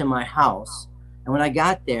get to my house. And when I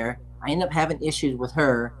got there, I ended up having issues with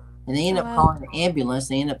her, and they ended up calling an ambulance.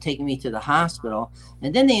 They ended up taking me to the hospital,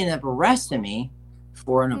 and then they ended up arresting me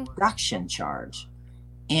for an abduction charge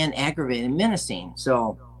and aggravated menacing.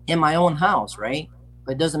 So in my own house, right?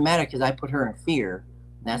 But it doesn't matter because I put her in fear.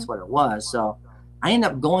 That's what it was. So I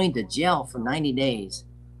ended up going to jail for 90 days.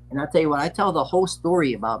 And I'll tell you what, I tell the whole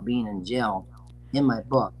story about being in jail in my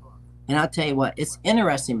book. And I'll tell you what, it's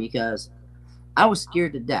interesting because I was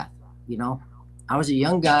scared to death. I was a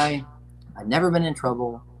young guy. I'd never been in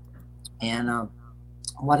trouble. And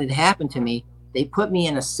what had happened to me, they put me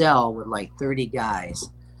in a cell with like 30 guys.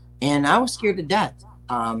 And I was scared to death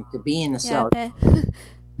to be in the cell. Yeah,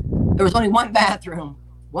 There was only one bathroom,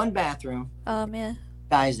 oh, man.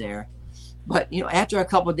 guys there. But, after a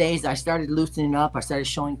couple of days, I started loosening up. I started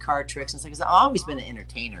showing card tricks and stuff. Because I've always been an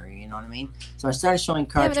entertainer, you know what I mean? So I started showing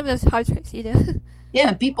Yeah, card but those hard tricks you do. Yeah,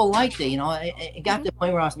 and people liked it. It got to the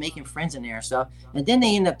point where I was making friends in there and stuff. And then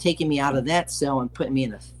they ended up taking me out of that cell and putting me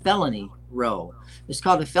in a felony row. It's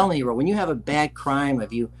called a felony row. When you have a bad crime,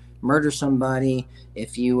 if you murder somebody,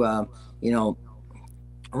 if you,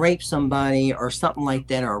 rape somebody or something like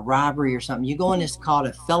that, or a robbery or something, you go in this called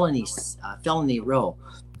a felony row.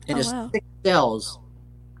 It is 6 cells,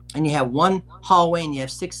 and you have one hallway, and you have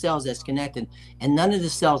 6 cells that's connected, and none of the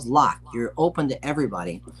cells lock. You're open to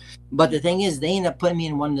everybody. But the thing is, they end up putting me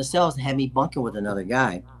in one of the cells and had me bunking with another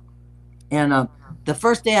guy. And the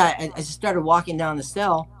first day, I just started walking down the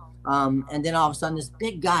cell, and then all of a sudden, this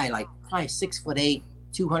big guy, like probably 6'8",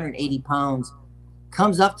 280 pounds,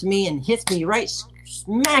 comes up to me and hits me right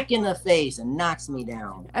smack in the face and knocks me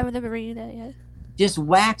down. I would never read that yet. Just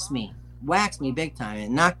whacks me big time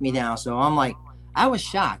and knocked me down. So I'm like, I was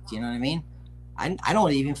shocked. You know what I mean? I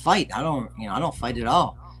don't even fight. I don't fight at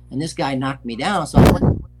all. And this guy knocked me down. So I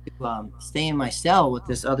went to stay in my cell with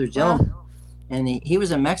this other gentleman. Wow. And he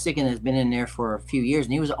was a Mexican that's been in there for a few years,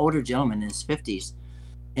 and he was an older gentleman in his 50s.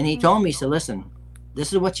 And he told me, he said, listen,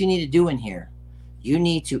 this is what you need to do in here. You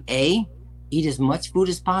need to eat as much food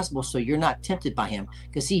as possible so you're not tempted by him.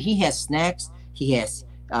 Because see, he has snacks, he has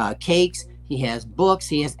cakes, he has books,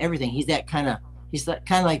 he has everything. He's kind of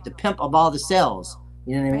like the pimp of all the cells.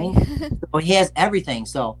 You know what I Right. mean? So he has everything.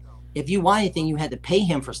 So if you want anything, you had to pay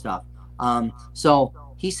him for stuff. So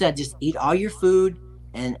he said, just eat all your food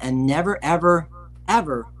and never ever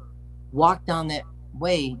walk down that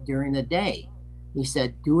way during the day. He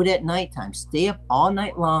said, do it at nighttime. Stay up all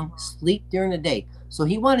night long, sleep during the day. So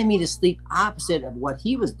he wanted me to sleep opposite of what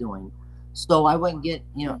he was doing. So I wouldn't get,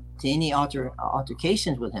 to any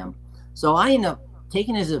altercations with him. So I ended up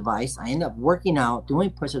taking his advice. I ended up working out, doing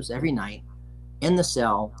push-ups every night in the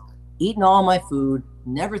cell, eating all my food,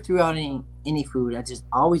 never threw out any food. I just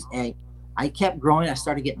always ate. I kept growing. I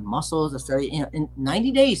started getting muscles. I started, in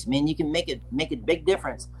 90 days, man, you can make a big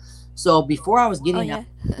difference. So before I was Oh getting out,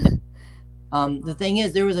 yeah. the thing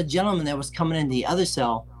is, there was a gentleman that was coming into the other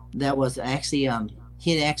cell that was actually,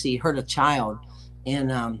 he had actually hurt a child,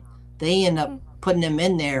 and they ended up putting him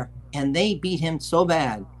in there, and they beat him so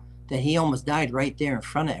bad that he almost died right there in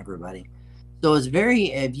front of everybody. So it's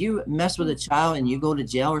very, if you mess with a child and you go to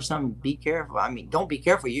jail or something, be careful. I mean, don't be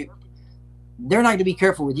careful. They're not going to be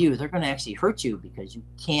careful with you. They're going to actually hurt you because you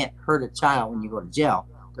can't hurt a child when you go to jail.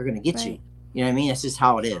 They're going to get you. Right. You know what I mean? That's just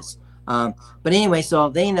how it is. But anyway, so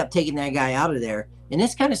they end up taking that guy out of there. And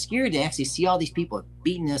it's kind of scary to actually see all these people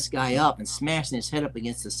beating this guy up and smashing his head up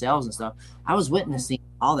against the cells and stuff. I was witnessing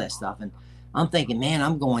all that stuff. And I'm thinking, man,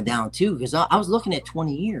 I'm going down too. Because I was looking at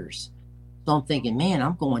 20 years. So I'm thinking, man,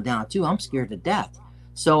 I'm going down too. I'm scared to death.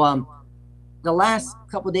 So the last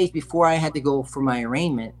couple of days before I had to go for my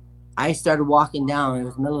arraignment, I started walking down. It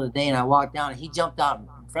was the middle of the day, and I walked down, and he jumped out in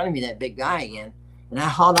front of me, that big guy again. And I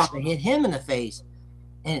hauled off and hit him in the face,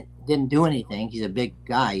 and it didn't do anything. He's a big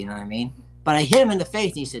guy, you know what I mean? But I hit him in the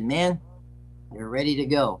face, and he said, man, you're ready to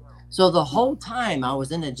go. So the whole time I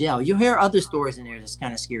was in the jail, you hear other stories in there that's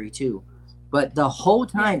kind of scary too. But the whole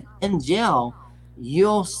time in jail,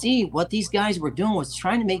 you'll see what these guys were doing was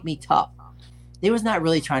trying to make me tough. They was not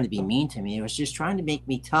really trying to be mean to me. It was just trying to make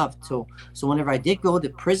me tough. So whenever I did go to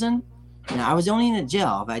prison, I was only in a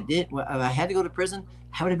jail. If I had to go to prison,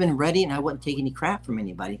 I would have been ready and I wouldn't take any crap from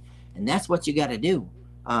anybody. And that's what you got to do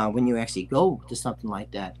when you actually go to something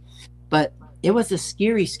like that. But it was a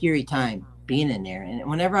scary, scary time being in there. And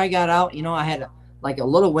whenever I got out, I had like a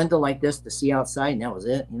little window like this to see outside, and that was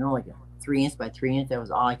it. Like a 3 inch by 3 inch. That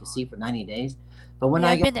was all I could see for 90 days. But when Yeah,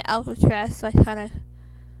 I I've got, been to Alcatraz, so I kind of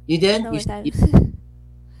you did? know what that You is.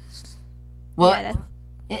 well, Yeah.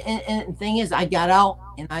 and the thing is, I got out,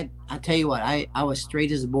 and I tell you what, I was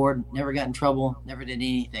straight as a board, never got in trouble, never did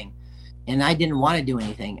anything. And I didn't want to do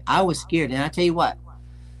anything. I was scared. And I tell you what,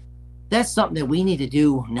 that's something that we need to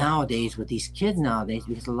do nowadays with these kids nowadays,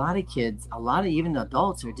 because a lot of kids, a lot of even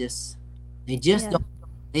adults are they just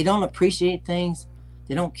Yeah. don't appreciate things.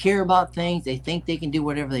 They don't care about things. They think they can do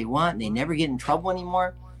whatever they want, and they never get in trouble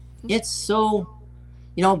anymore. It's so,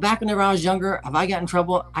 back whenever I was younger, if I got in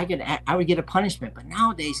trouble, I would get a punishment. But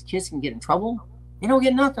nowadays, kids can get in trouble. They don't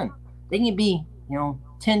get nothing. They can be,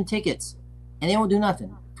 10 tickets, and they won't do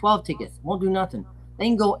nothing. 12 tickets, won't do nothing. They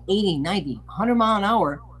can go 80, 90, 100 mile an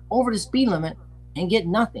hour over the speed limit and get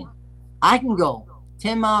nothing. I can go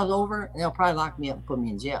 10 miles over, and they'll probably lock me up and put me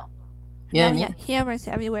in jail. You know Now what I we mean? got cameras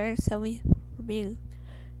everywhere, so we being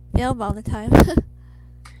filmed all the time.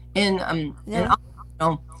 And Yeah.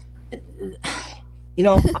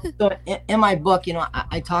 know, so in my book,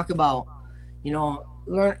 I talk about,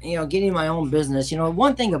 learn, getting my own business.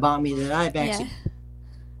 One thing about me that I've Yeah.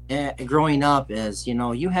 actually growing up is,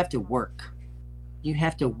 you have to work. You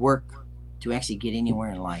have to work to actually get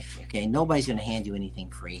anywhere in life. Okay, nobody's going to hand you anything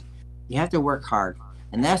free. You have to work hard,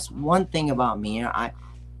 and that's one thing about me.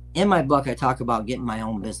 In my book, I talk about getting my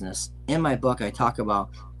own business. In my book, I talk about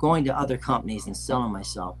going to other companies and selling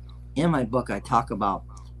myself. In my book, I talk about,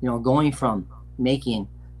 going from making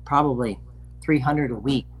probably 300 a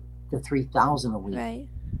week to 3,000 a week Right.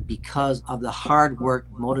 because of the hard work,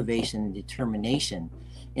 motivation, and determination.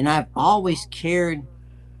 And I've always cared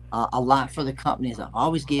a lot for the companies. I've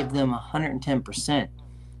always gave them 110%.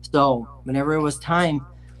 So whenever it was time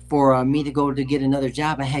for me to go to get another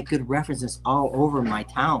job, I had good references all over my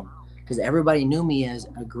town because everybody knew me as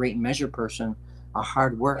a great measure person, a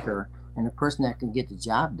hard worker, and a person that can get the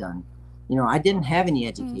job done. I didn't have any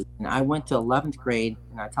education. I went to 11th grade,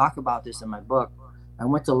 and I talk about this in my book. I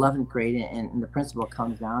went to 11th grade, and the principal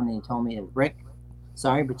comes down and he told me, Rick,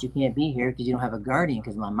 sorry, but you can't be here because you don't have a guardian,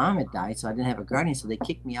 because my mom had died, so I didn't have a guardian, so they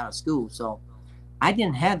kicked me out of school. So I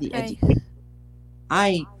didn't have the Right. education.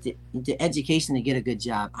 The education to get a good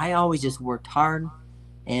job. I always just worked hard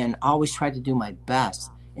and always tried to do my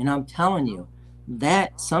best. And I'm telling you,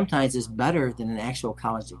 that sometimes is better than an actual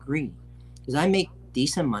college degree, because I make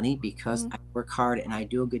decent money because Mm. I work hard and I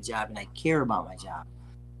do a good job and I care about my job.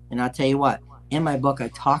 And I'll tell you what, in my book, I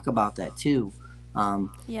talk about that too.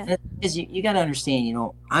 Yeah. And is you got to understand,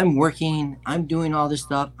 I'm working, I'm doing all this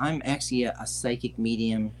stuff. I'm actually a psychic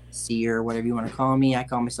medium, seer, whatever you want to call me. I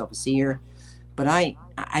call myself a seer. But I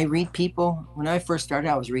read people. When I first started,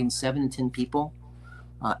 I was reading 7 to 10 people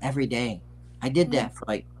every day. I did Mm. that for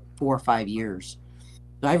like 4 or 5 years.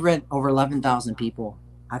 So I've read over 11,000 people.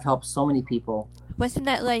 I've helped so many people. Wasn't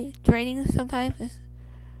that like draining sometimes?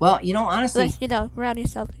 Well, honestly, Like, around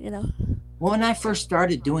yourself, when I first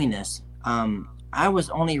started doing this, I was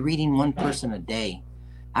only reading one person a day.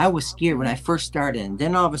 I was scared when I Mm. first started. And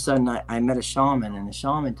then all of a sudden, I met a shaman, and the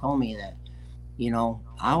shaman told me that,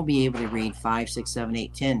 I'll be able to read 5, 6, 7,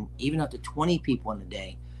 8, 10, even up to 20 people in a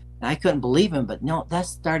day. And I couldn't believe him, but no, that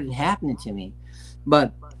started happening to me.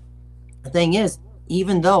 But the thing is,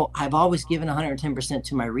 even though I've always given 110%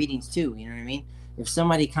 to my readings too, you know what I mean? If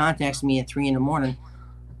somebody contacts me at 3 in the morning,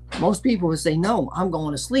 most people would say, no, I'm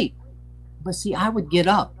going to sleep. But see, I would get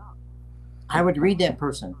up. I would read that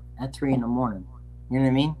person at 3 in the morning. You know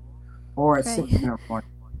what I mean? Or at Right. 6 in the morning.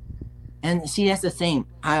 And see, that's the thing.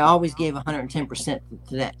 I always gave 110%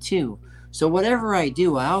 to that too. So whatever I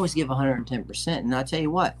do, I always give 110%. And I'll tell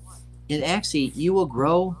you what, it actually, you will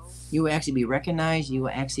grow. You will actually be recognized. You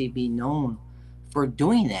will actually be known for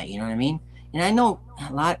doing that. You know what I mean? And I know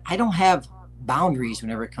I don't have boundaries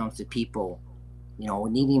whenever it comes to people,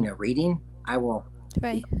 needing a reading. I will,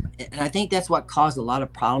 Right. and I think that's what caused a lot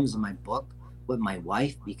of problems in my book with my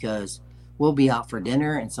wife, because we'll be out for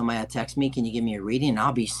dinner and somebody will text me, can you give me a reading? And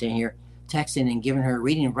I'll be sitting here texting and giving her a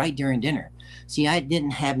reading right during dinner. See, I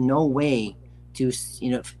didn't have no way to,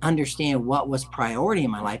 understand what was priority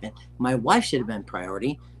in my life. And my wife should have been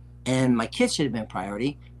priority and my kids should have been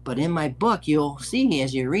priority. But in my book, you'll see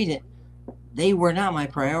as you read it, they were not my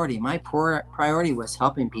priority. My priority was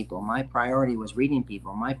helping people. My priority was reading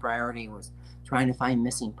people. My priority was trying to find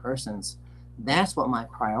missing persons. That's what my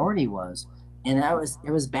priority was. And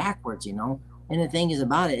it was backwards, And the thing is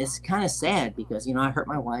about it, it's kind of sad because, I hurt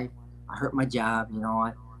my wife, I hurt my job,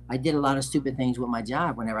 I did a lot of stupid things with my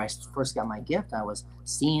job. Whenever I first got my gift, I was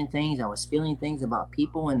seeing things, I was feeling things about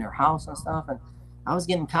people in their house and stuff. And I was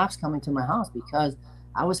getting cops coming to my house because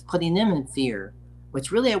I was putting them in fear,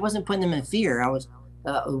 which really I wasn't putting them in fear.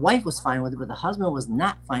 The wife was fine with it, but the husband was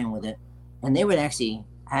not fine with it. And they would actually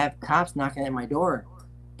have cops knocking at my door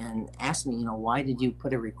and ask me, why did you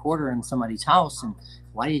put a recorder in somebody's house? And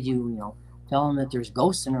why did you, tell them that there's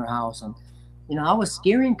ghosts in her house? And, I was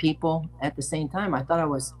scaring people at the same time. I thought I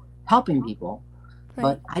was helping people, Right.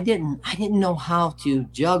 but I didn't know how to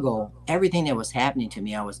juggle everything that was happening to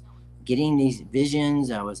me. I was getting these visions.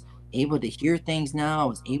 I was able to hear things now. I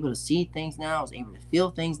was able to see things now. I was able to feel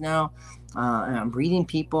things now. And I'm reading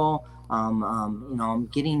people. I'm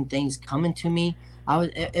getting things coming to me.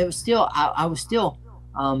 It was still, I was still,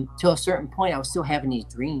 to a certain point, I was still having these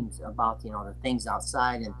dreams about, the things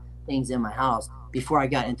outside and things in my house before I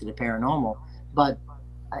got into the paranormal. But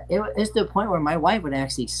it's to the point where my wife would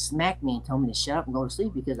actually smack me and tell me to shut up and go to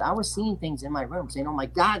sleep because I was seeing things in my room, saying, "Oh my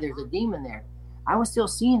God, there's a demon there." I was still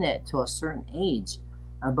seeing that to a certain age,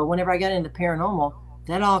 but whenever I got into paranormal,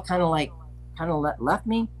 that all left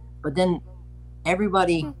me. But then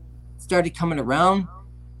everybody Hmm. started coming around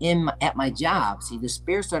at my job. See, the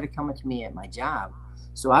spirit started coming to me at my job,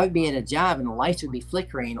 so I would be at a job and the lights would be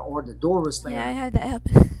flickering or the door was Yeah, slamming. I had that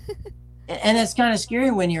happen. And it's kind of scary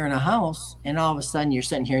when you're in a house and all of a sudden you're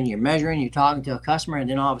sitting here and you're measuring, you're talking to a customer, and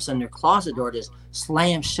then all of a sudden their closet door just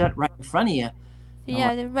slams shut right in front of you. I'm Yeah,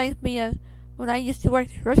 like, it reminds me of when I used to work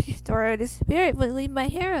at the grocery store. The spirit would leave my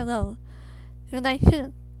hair alone, and I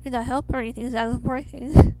couldn't, help or anything as I was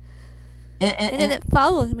working, and, and then and, it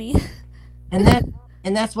follows me. and that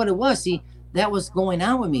and that's what it was. See, that was going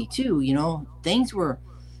on with me too. Things were.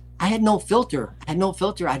 I had no filter. I had no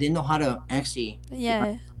filter. I didn't know how to actually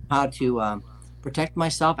Yeah. how to protect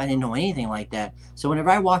myself. I didn't know anything like that. So whenever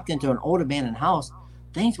I walked into an old abandoned house,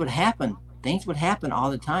 things would happen. Things would happen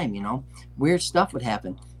all the time. Weird stuff would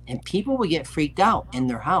happen, and people would get freaked out in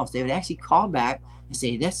their house. They would actually call back and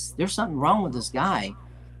say, there's something wrong with this guy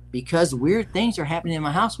because weird things are happening in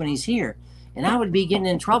my house when he's here." And I would be getting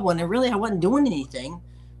in trouble, and really I wasn't doing anything,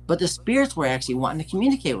 but the spirits were actually wanting to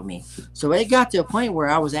communicate with me. So it got to a point where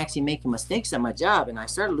I was actually making mistakes at my job, and I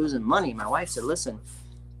started losing money. My wife said, "Listen,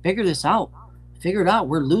 figure this out. figured out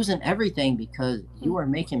we're losing everything because you are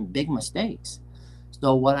making big mistakes.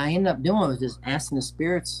 So what I ended up doing was just asking the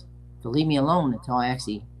spirits to leave me alone until I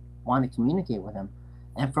actually want to communicate with them.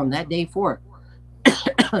 And from that day forward,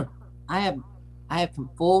 I have I have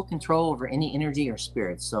full control over any energy or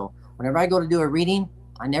spirits. So whenever I go to do a reading,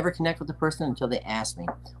 I never connect with the person until they ask me.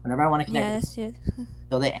 Whenever I want to connect Yeah, with them, that's it.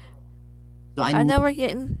 until they ask. So I know we're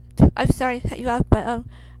getting. I'm sorry to cut you off, but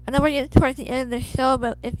I know we're getting towards the end of the show.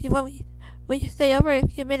 But if you want, we can stay over a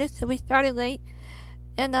few minutes. So we started late,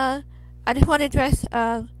 and I just want to address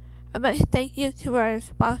a much thank you to our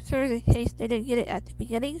sponsors in case they didn't get it at the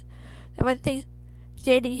beginning. I want to thank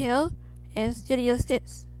JD Hill and Studio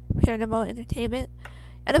Six Paranormal Entertainment,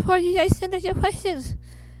 and of course you guys send us your questions.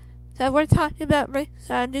 So we're talking about Rick's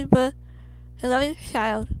new book, The Loving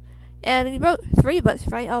Child, and he wrote 3 books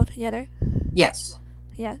right altogether. yes.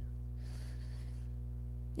 Yeah.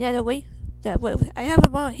 Yeah, the way that I have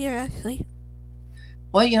them all here actually.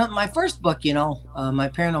 Well, my first book, my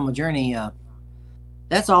paranormal journey,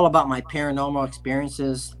 that's all about my paranormal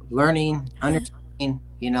experiences, learning, Yeah.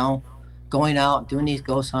 understanding, going out, doing these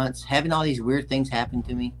ghost hunts, having all these weird things happen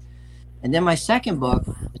to me. And then my second book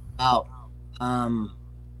is about um,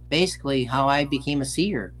 basically how I became a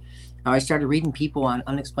seer, how I started reading people on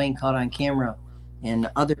Unexplained Caught on Camera and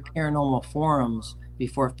other paranormal forums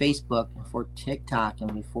before Facebook and before TikTok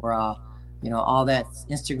and before all that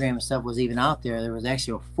Instagram and stuff was even out there. There was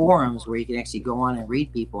actual forums where you could actually go on and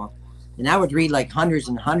read people, and I would read like hundreds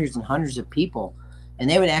and hundreds and hundreds of people, and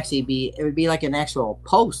they would actually be it would be like an actual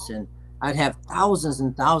post, and I'd have thousands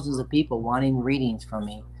and thousands of people wanting readings from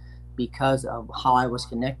me because of how I was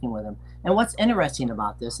connecting with them. And what's interesting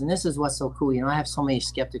about this, and this is what's so cool, I have so many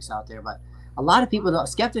skeptics out there, but a lot of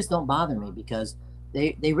skeptics don't bother me because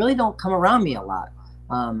they really don't come around me a lot.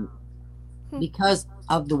 Um, Hmm. because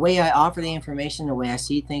of the way I offer the information, the way I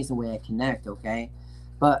see things, the way I connect, okay?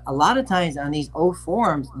 But a lot of times on these old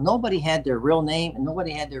forums, nobody had their real name and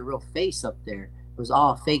nobody had their real face up there. It was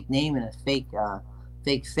all a fake name and a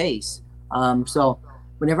fake face. So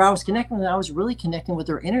whenever I was connecting with them, I was really connecting with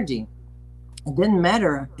their energy. It didn't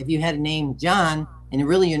matter if you had a name John and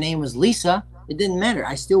really your name was Lisa. It didn't matter.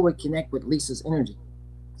 I still would connect with Lisa's energy.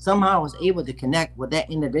 Somehow I was able to connect with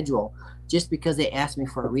that individual just because they asked me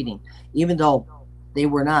for a reading, even though they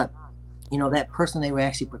were not, that person they were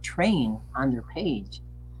actually portraying on their page.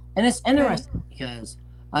 And it's Right. interesting because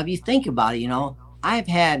if you think about it, I've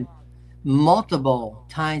had multiple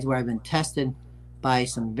times where I've been tested by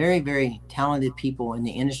some very, very talented people in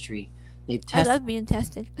the industry. They've I tested, love being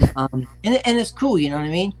tested. and it's cool, you know what I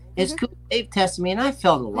mean? It's Mhm. cool. They've tested me, and I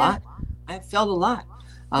felt a Yeah. lot. I felt a lot.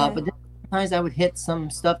 Yeah. But then sometimes I would hit some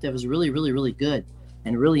stuff that was really, really, really good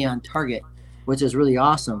and really on target, which is really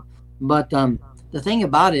awesome. But the thing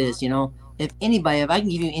about it is, if I can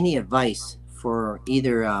give you any advice for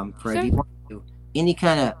either for if Sure. you want to any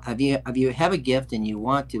kind of if you have a gift and you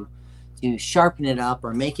want to sharpen it up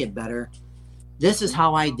or make it better, this is Mhm.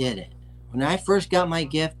 how I did it. When I first got my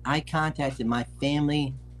gift, I contacted my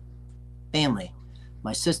family,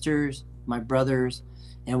 my sisters, my brothers,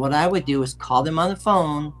 and what I would do is call them on the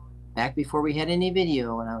phone back before we had any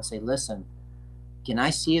video, and I would say, "Listen, can I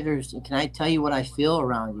see if there's? Can I tell you what I feel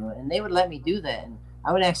around you?" And they would let me do that, and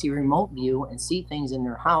I would actually remote view and see things in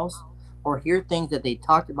their house or hear things that they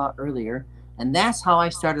talked about earlier, and that's how I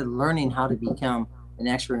started learning how to become an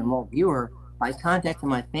actual remote viewer by contacting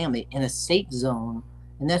my family in a safe zone,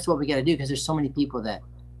 and that's what we got to do because there's so many people that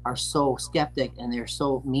are so skeptic and they're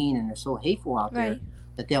so mean and they're so hateful out there Right.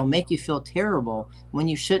 that they'll make you feel terrible when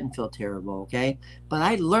you shouldn't feel terrible. Okay, but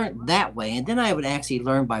I learned that way, and then I would actually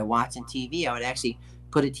learn by watching TV. I would actually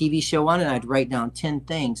put a TV show on and I'd write down 10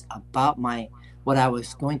 things about my what I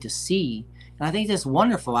was going to see. And I think that's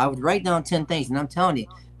wonderful. I would write down 10 things, and I'm telling you,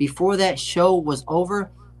 before that show was over,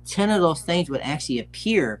 10 of those things would actually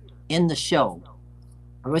appear in the show,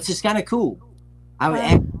 which is kind of cool. I would Wow.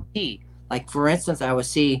 actually see, like for instance, I would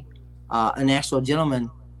see an actual gentleman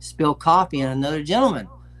spill coffee on another gentleman.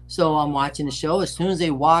 So I'm watching the show. As soon as they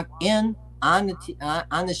walk in on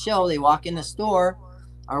the show, they walk in the store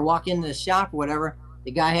or walk into the shop or whatever.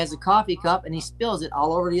 The guy has a coffee cup and he spills it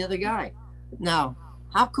all over the other guy. Now,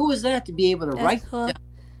 how cool is that to be able to That's write cool.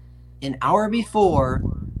 an hour before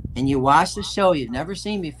and you watch the show you've never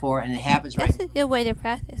seen before and it happens right? That's a good way to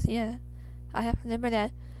practice. Yeah. I have to remember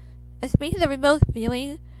that. And speaking of remote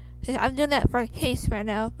viewing, I'm doing that for a case right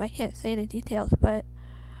now. I can't say the details, but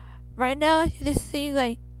right now I can just see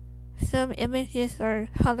like some images or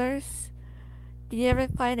colors. Do you ever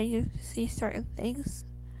find that you see certain things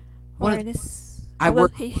One or of this I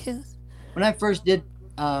worked locations? when I first did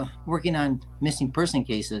working on missing person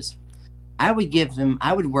cases. I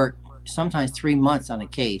would work sometimes 3 months on a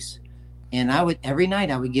case. And I would, every night,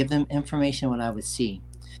 I would give them information what I would see.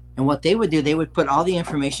 And what they would do, they would put all the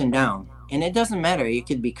information down. And it doesn't matter. It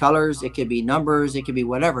could be colors, it could be numbers, it could be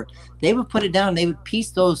whatever. They would put it down, they would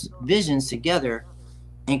piece those visions together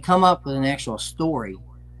and come up with an actual story.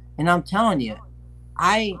 And I'm telling you,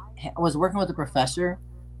 I was working with a professor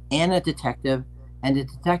and a detective, and the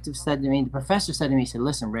detective said to me, the professor said to me, he said,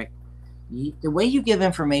 listen, Rick, the way you give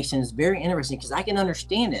information is very interesting because I can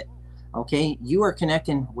understand it. Okay, you are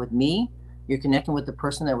connecting with me, you're connecting with the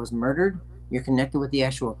person that was murdered, you're connected with the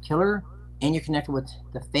actual killer, and you're connected with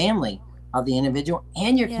the family of the individual,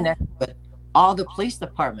 and you're Yeah. connected with all the police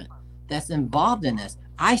department that's involved in this.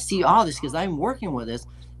 I see all this because I'm working with this,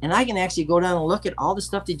 and I can actually go down and look at all the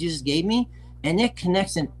stuff that you just gave me, and it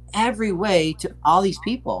connects in every way to all these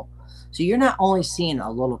people. So you're not only seeing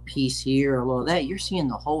a little piece here, a little that, you're seeing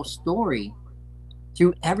the whole story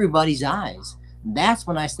through everybody's eyes. That's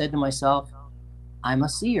when I said to myself, I'm a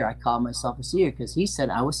seer. I call myself a seer because he said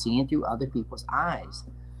I was seeing through other people's eyes.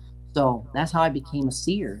 So that's how I became a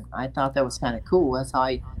seer. I thought that was kind of cool. That's how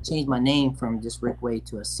I changed my name from just Rick Waid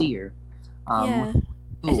to a seer. Yeah. It's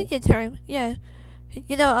a Cool. good term. Yeah.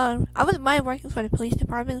 I wouldn't mind working for the police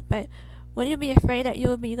department, but would you be afraid that you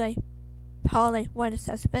would be like probably like one of the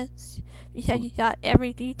suspects because you got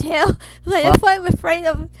every detail? Like Well, that's why I'm afraid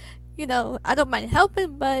of. I don't mind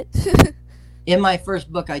helping, but in my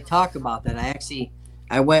first book, I talk about that.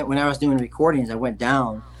 I went when I was doing recordings. I went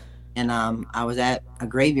down, and I was at a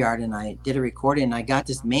graveyard, and I did a recording. And I got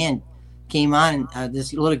this man came on,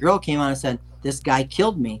 this little girl came on and said, "This guy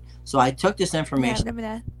killed me." So I took this yeah, I information, remember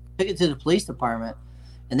that. took it to the police department,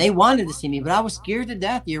 and they wanted to see me, but I was scared to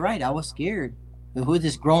death. You're right, I was scared. Who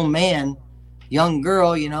this grown man, young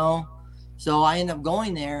girl. So I ended up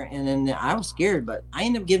going there, and then I was scared, but I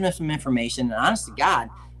ended up giving them some information. And honest to God,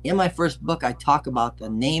 in my first book, I talk about the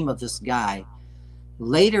name of this guy.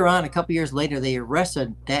 Later on, a couple years later, they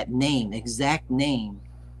arrested that name, exact name,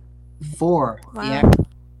 for the Wow.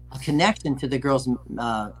 a connection to the girl's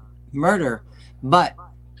murder, but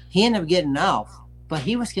he ended up getting off. But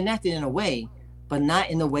he was connected in a way, but not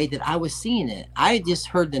in the way that I was seeing it. I just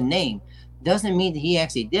heard the name. Doesn't mean that he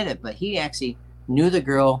actually did it, but he actually knew the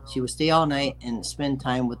girl. She would stay all night and spend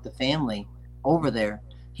time with the family over there.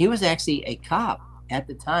 He was actually a cop at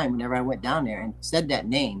the time whenever I went down there and said that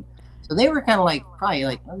name. So they were kind of like, probably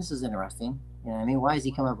like, oh, this is interesting. You know what I mean? Why is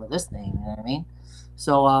he coming up with this name? You know what I mean?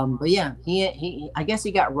 So, but yeah, I guess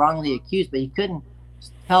he got wrongly accused, but he couldn't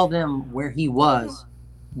tell them where he was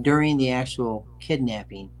during the actual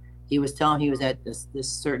kidnapping. He was telling he was at this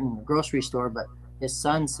certain grocery store, but his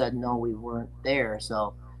son said no, we weren't there.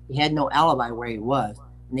 So he had no alibi where he was,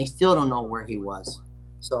 and they still don't know where he was.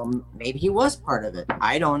 So maybe he was part of it.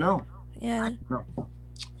 I don't know. I Yeah. don't know.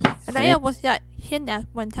 And But I almost got kidnapped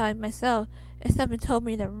one time myself, and someone told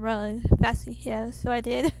me to run fast as can, so I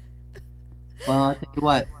did. well, I tell you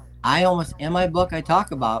what, I almost in my book I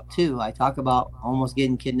talk about too. I talk about almost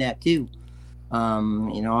getting kidnapped too.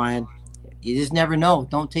 I you just never know.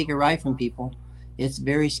 Don't take a ride from people. It's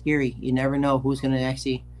very scary. You never know who's going to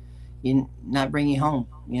actually not bring you home.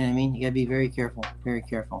 You know what I mean? You got to be very careful. Very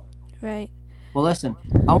careful. Right. Well, listen,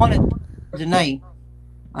 I want to tonight,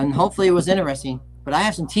 and hopefully it was interesting. But I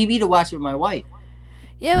have some TV to watch with my wife.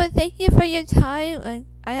 Yeah, well, thank you for your time. And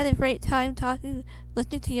I had a great time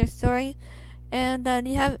listening to your story. And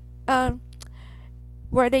you have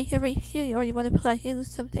where they can reach you, or you want to plug in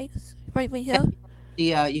some things right we Yeah,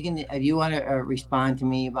 go. you can if you want to respond to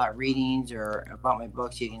me about readings or about my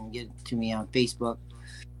books, you can get to me on Facebook.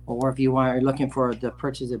 Or if you are looking for the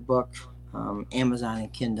purchase a book, Amazon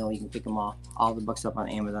and Kindle, you can pick them all the books up on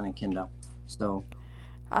Amazon and Kindle. So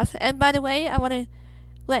Awesome. And by the way, I want to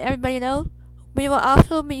let everybody know we will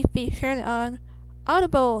also be featured on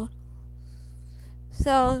Audible.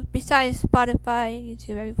 So besides Spotify,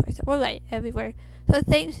 YouTube, everywhere, so we're like everywhere. So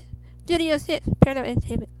thanks, Studio Six, Paranormal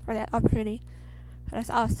Entertainment, for that opportunity. That's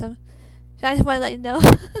awesome. So I just want to let you know.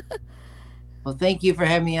 well, thank you for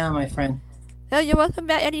having me on, my friend. No, you're welcome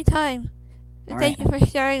back anytime. And All right, thank you for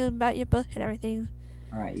sharing about your book and everything.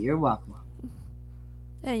 all right, you're welcome.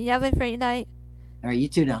 And you have a great night. All right, you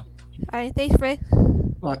too now. Alright, thanks, Rick.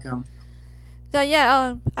 Welcome. So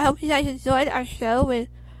yeah, I hope you guys enjoyed our show with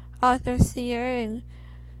author, seer, and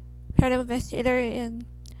paranormal investigator. And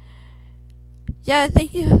yeah,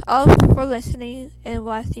 thank you all for listening and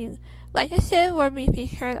watching. Like I said, we'll be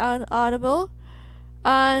featured on Audible.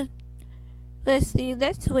 On let's see,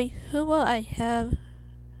 next week, who will I have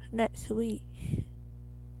next week?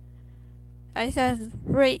 I just have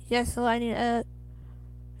great guests lining up.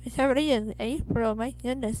 It's already in April. My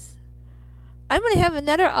goodness, I'm gonna have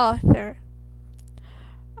another author.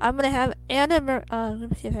 I'm gonna have let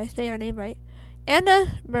me see if I say her name right.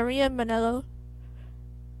 Anna Maria Manello.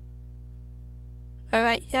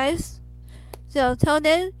 Alright, guys. So, till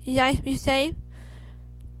then, you guys be safe.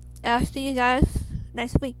 I'll see you guys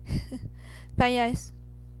next week. Bye, guys.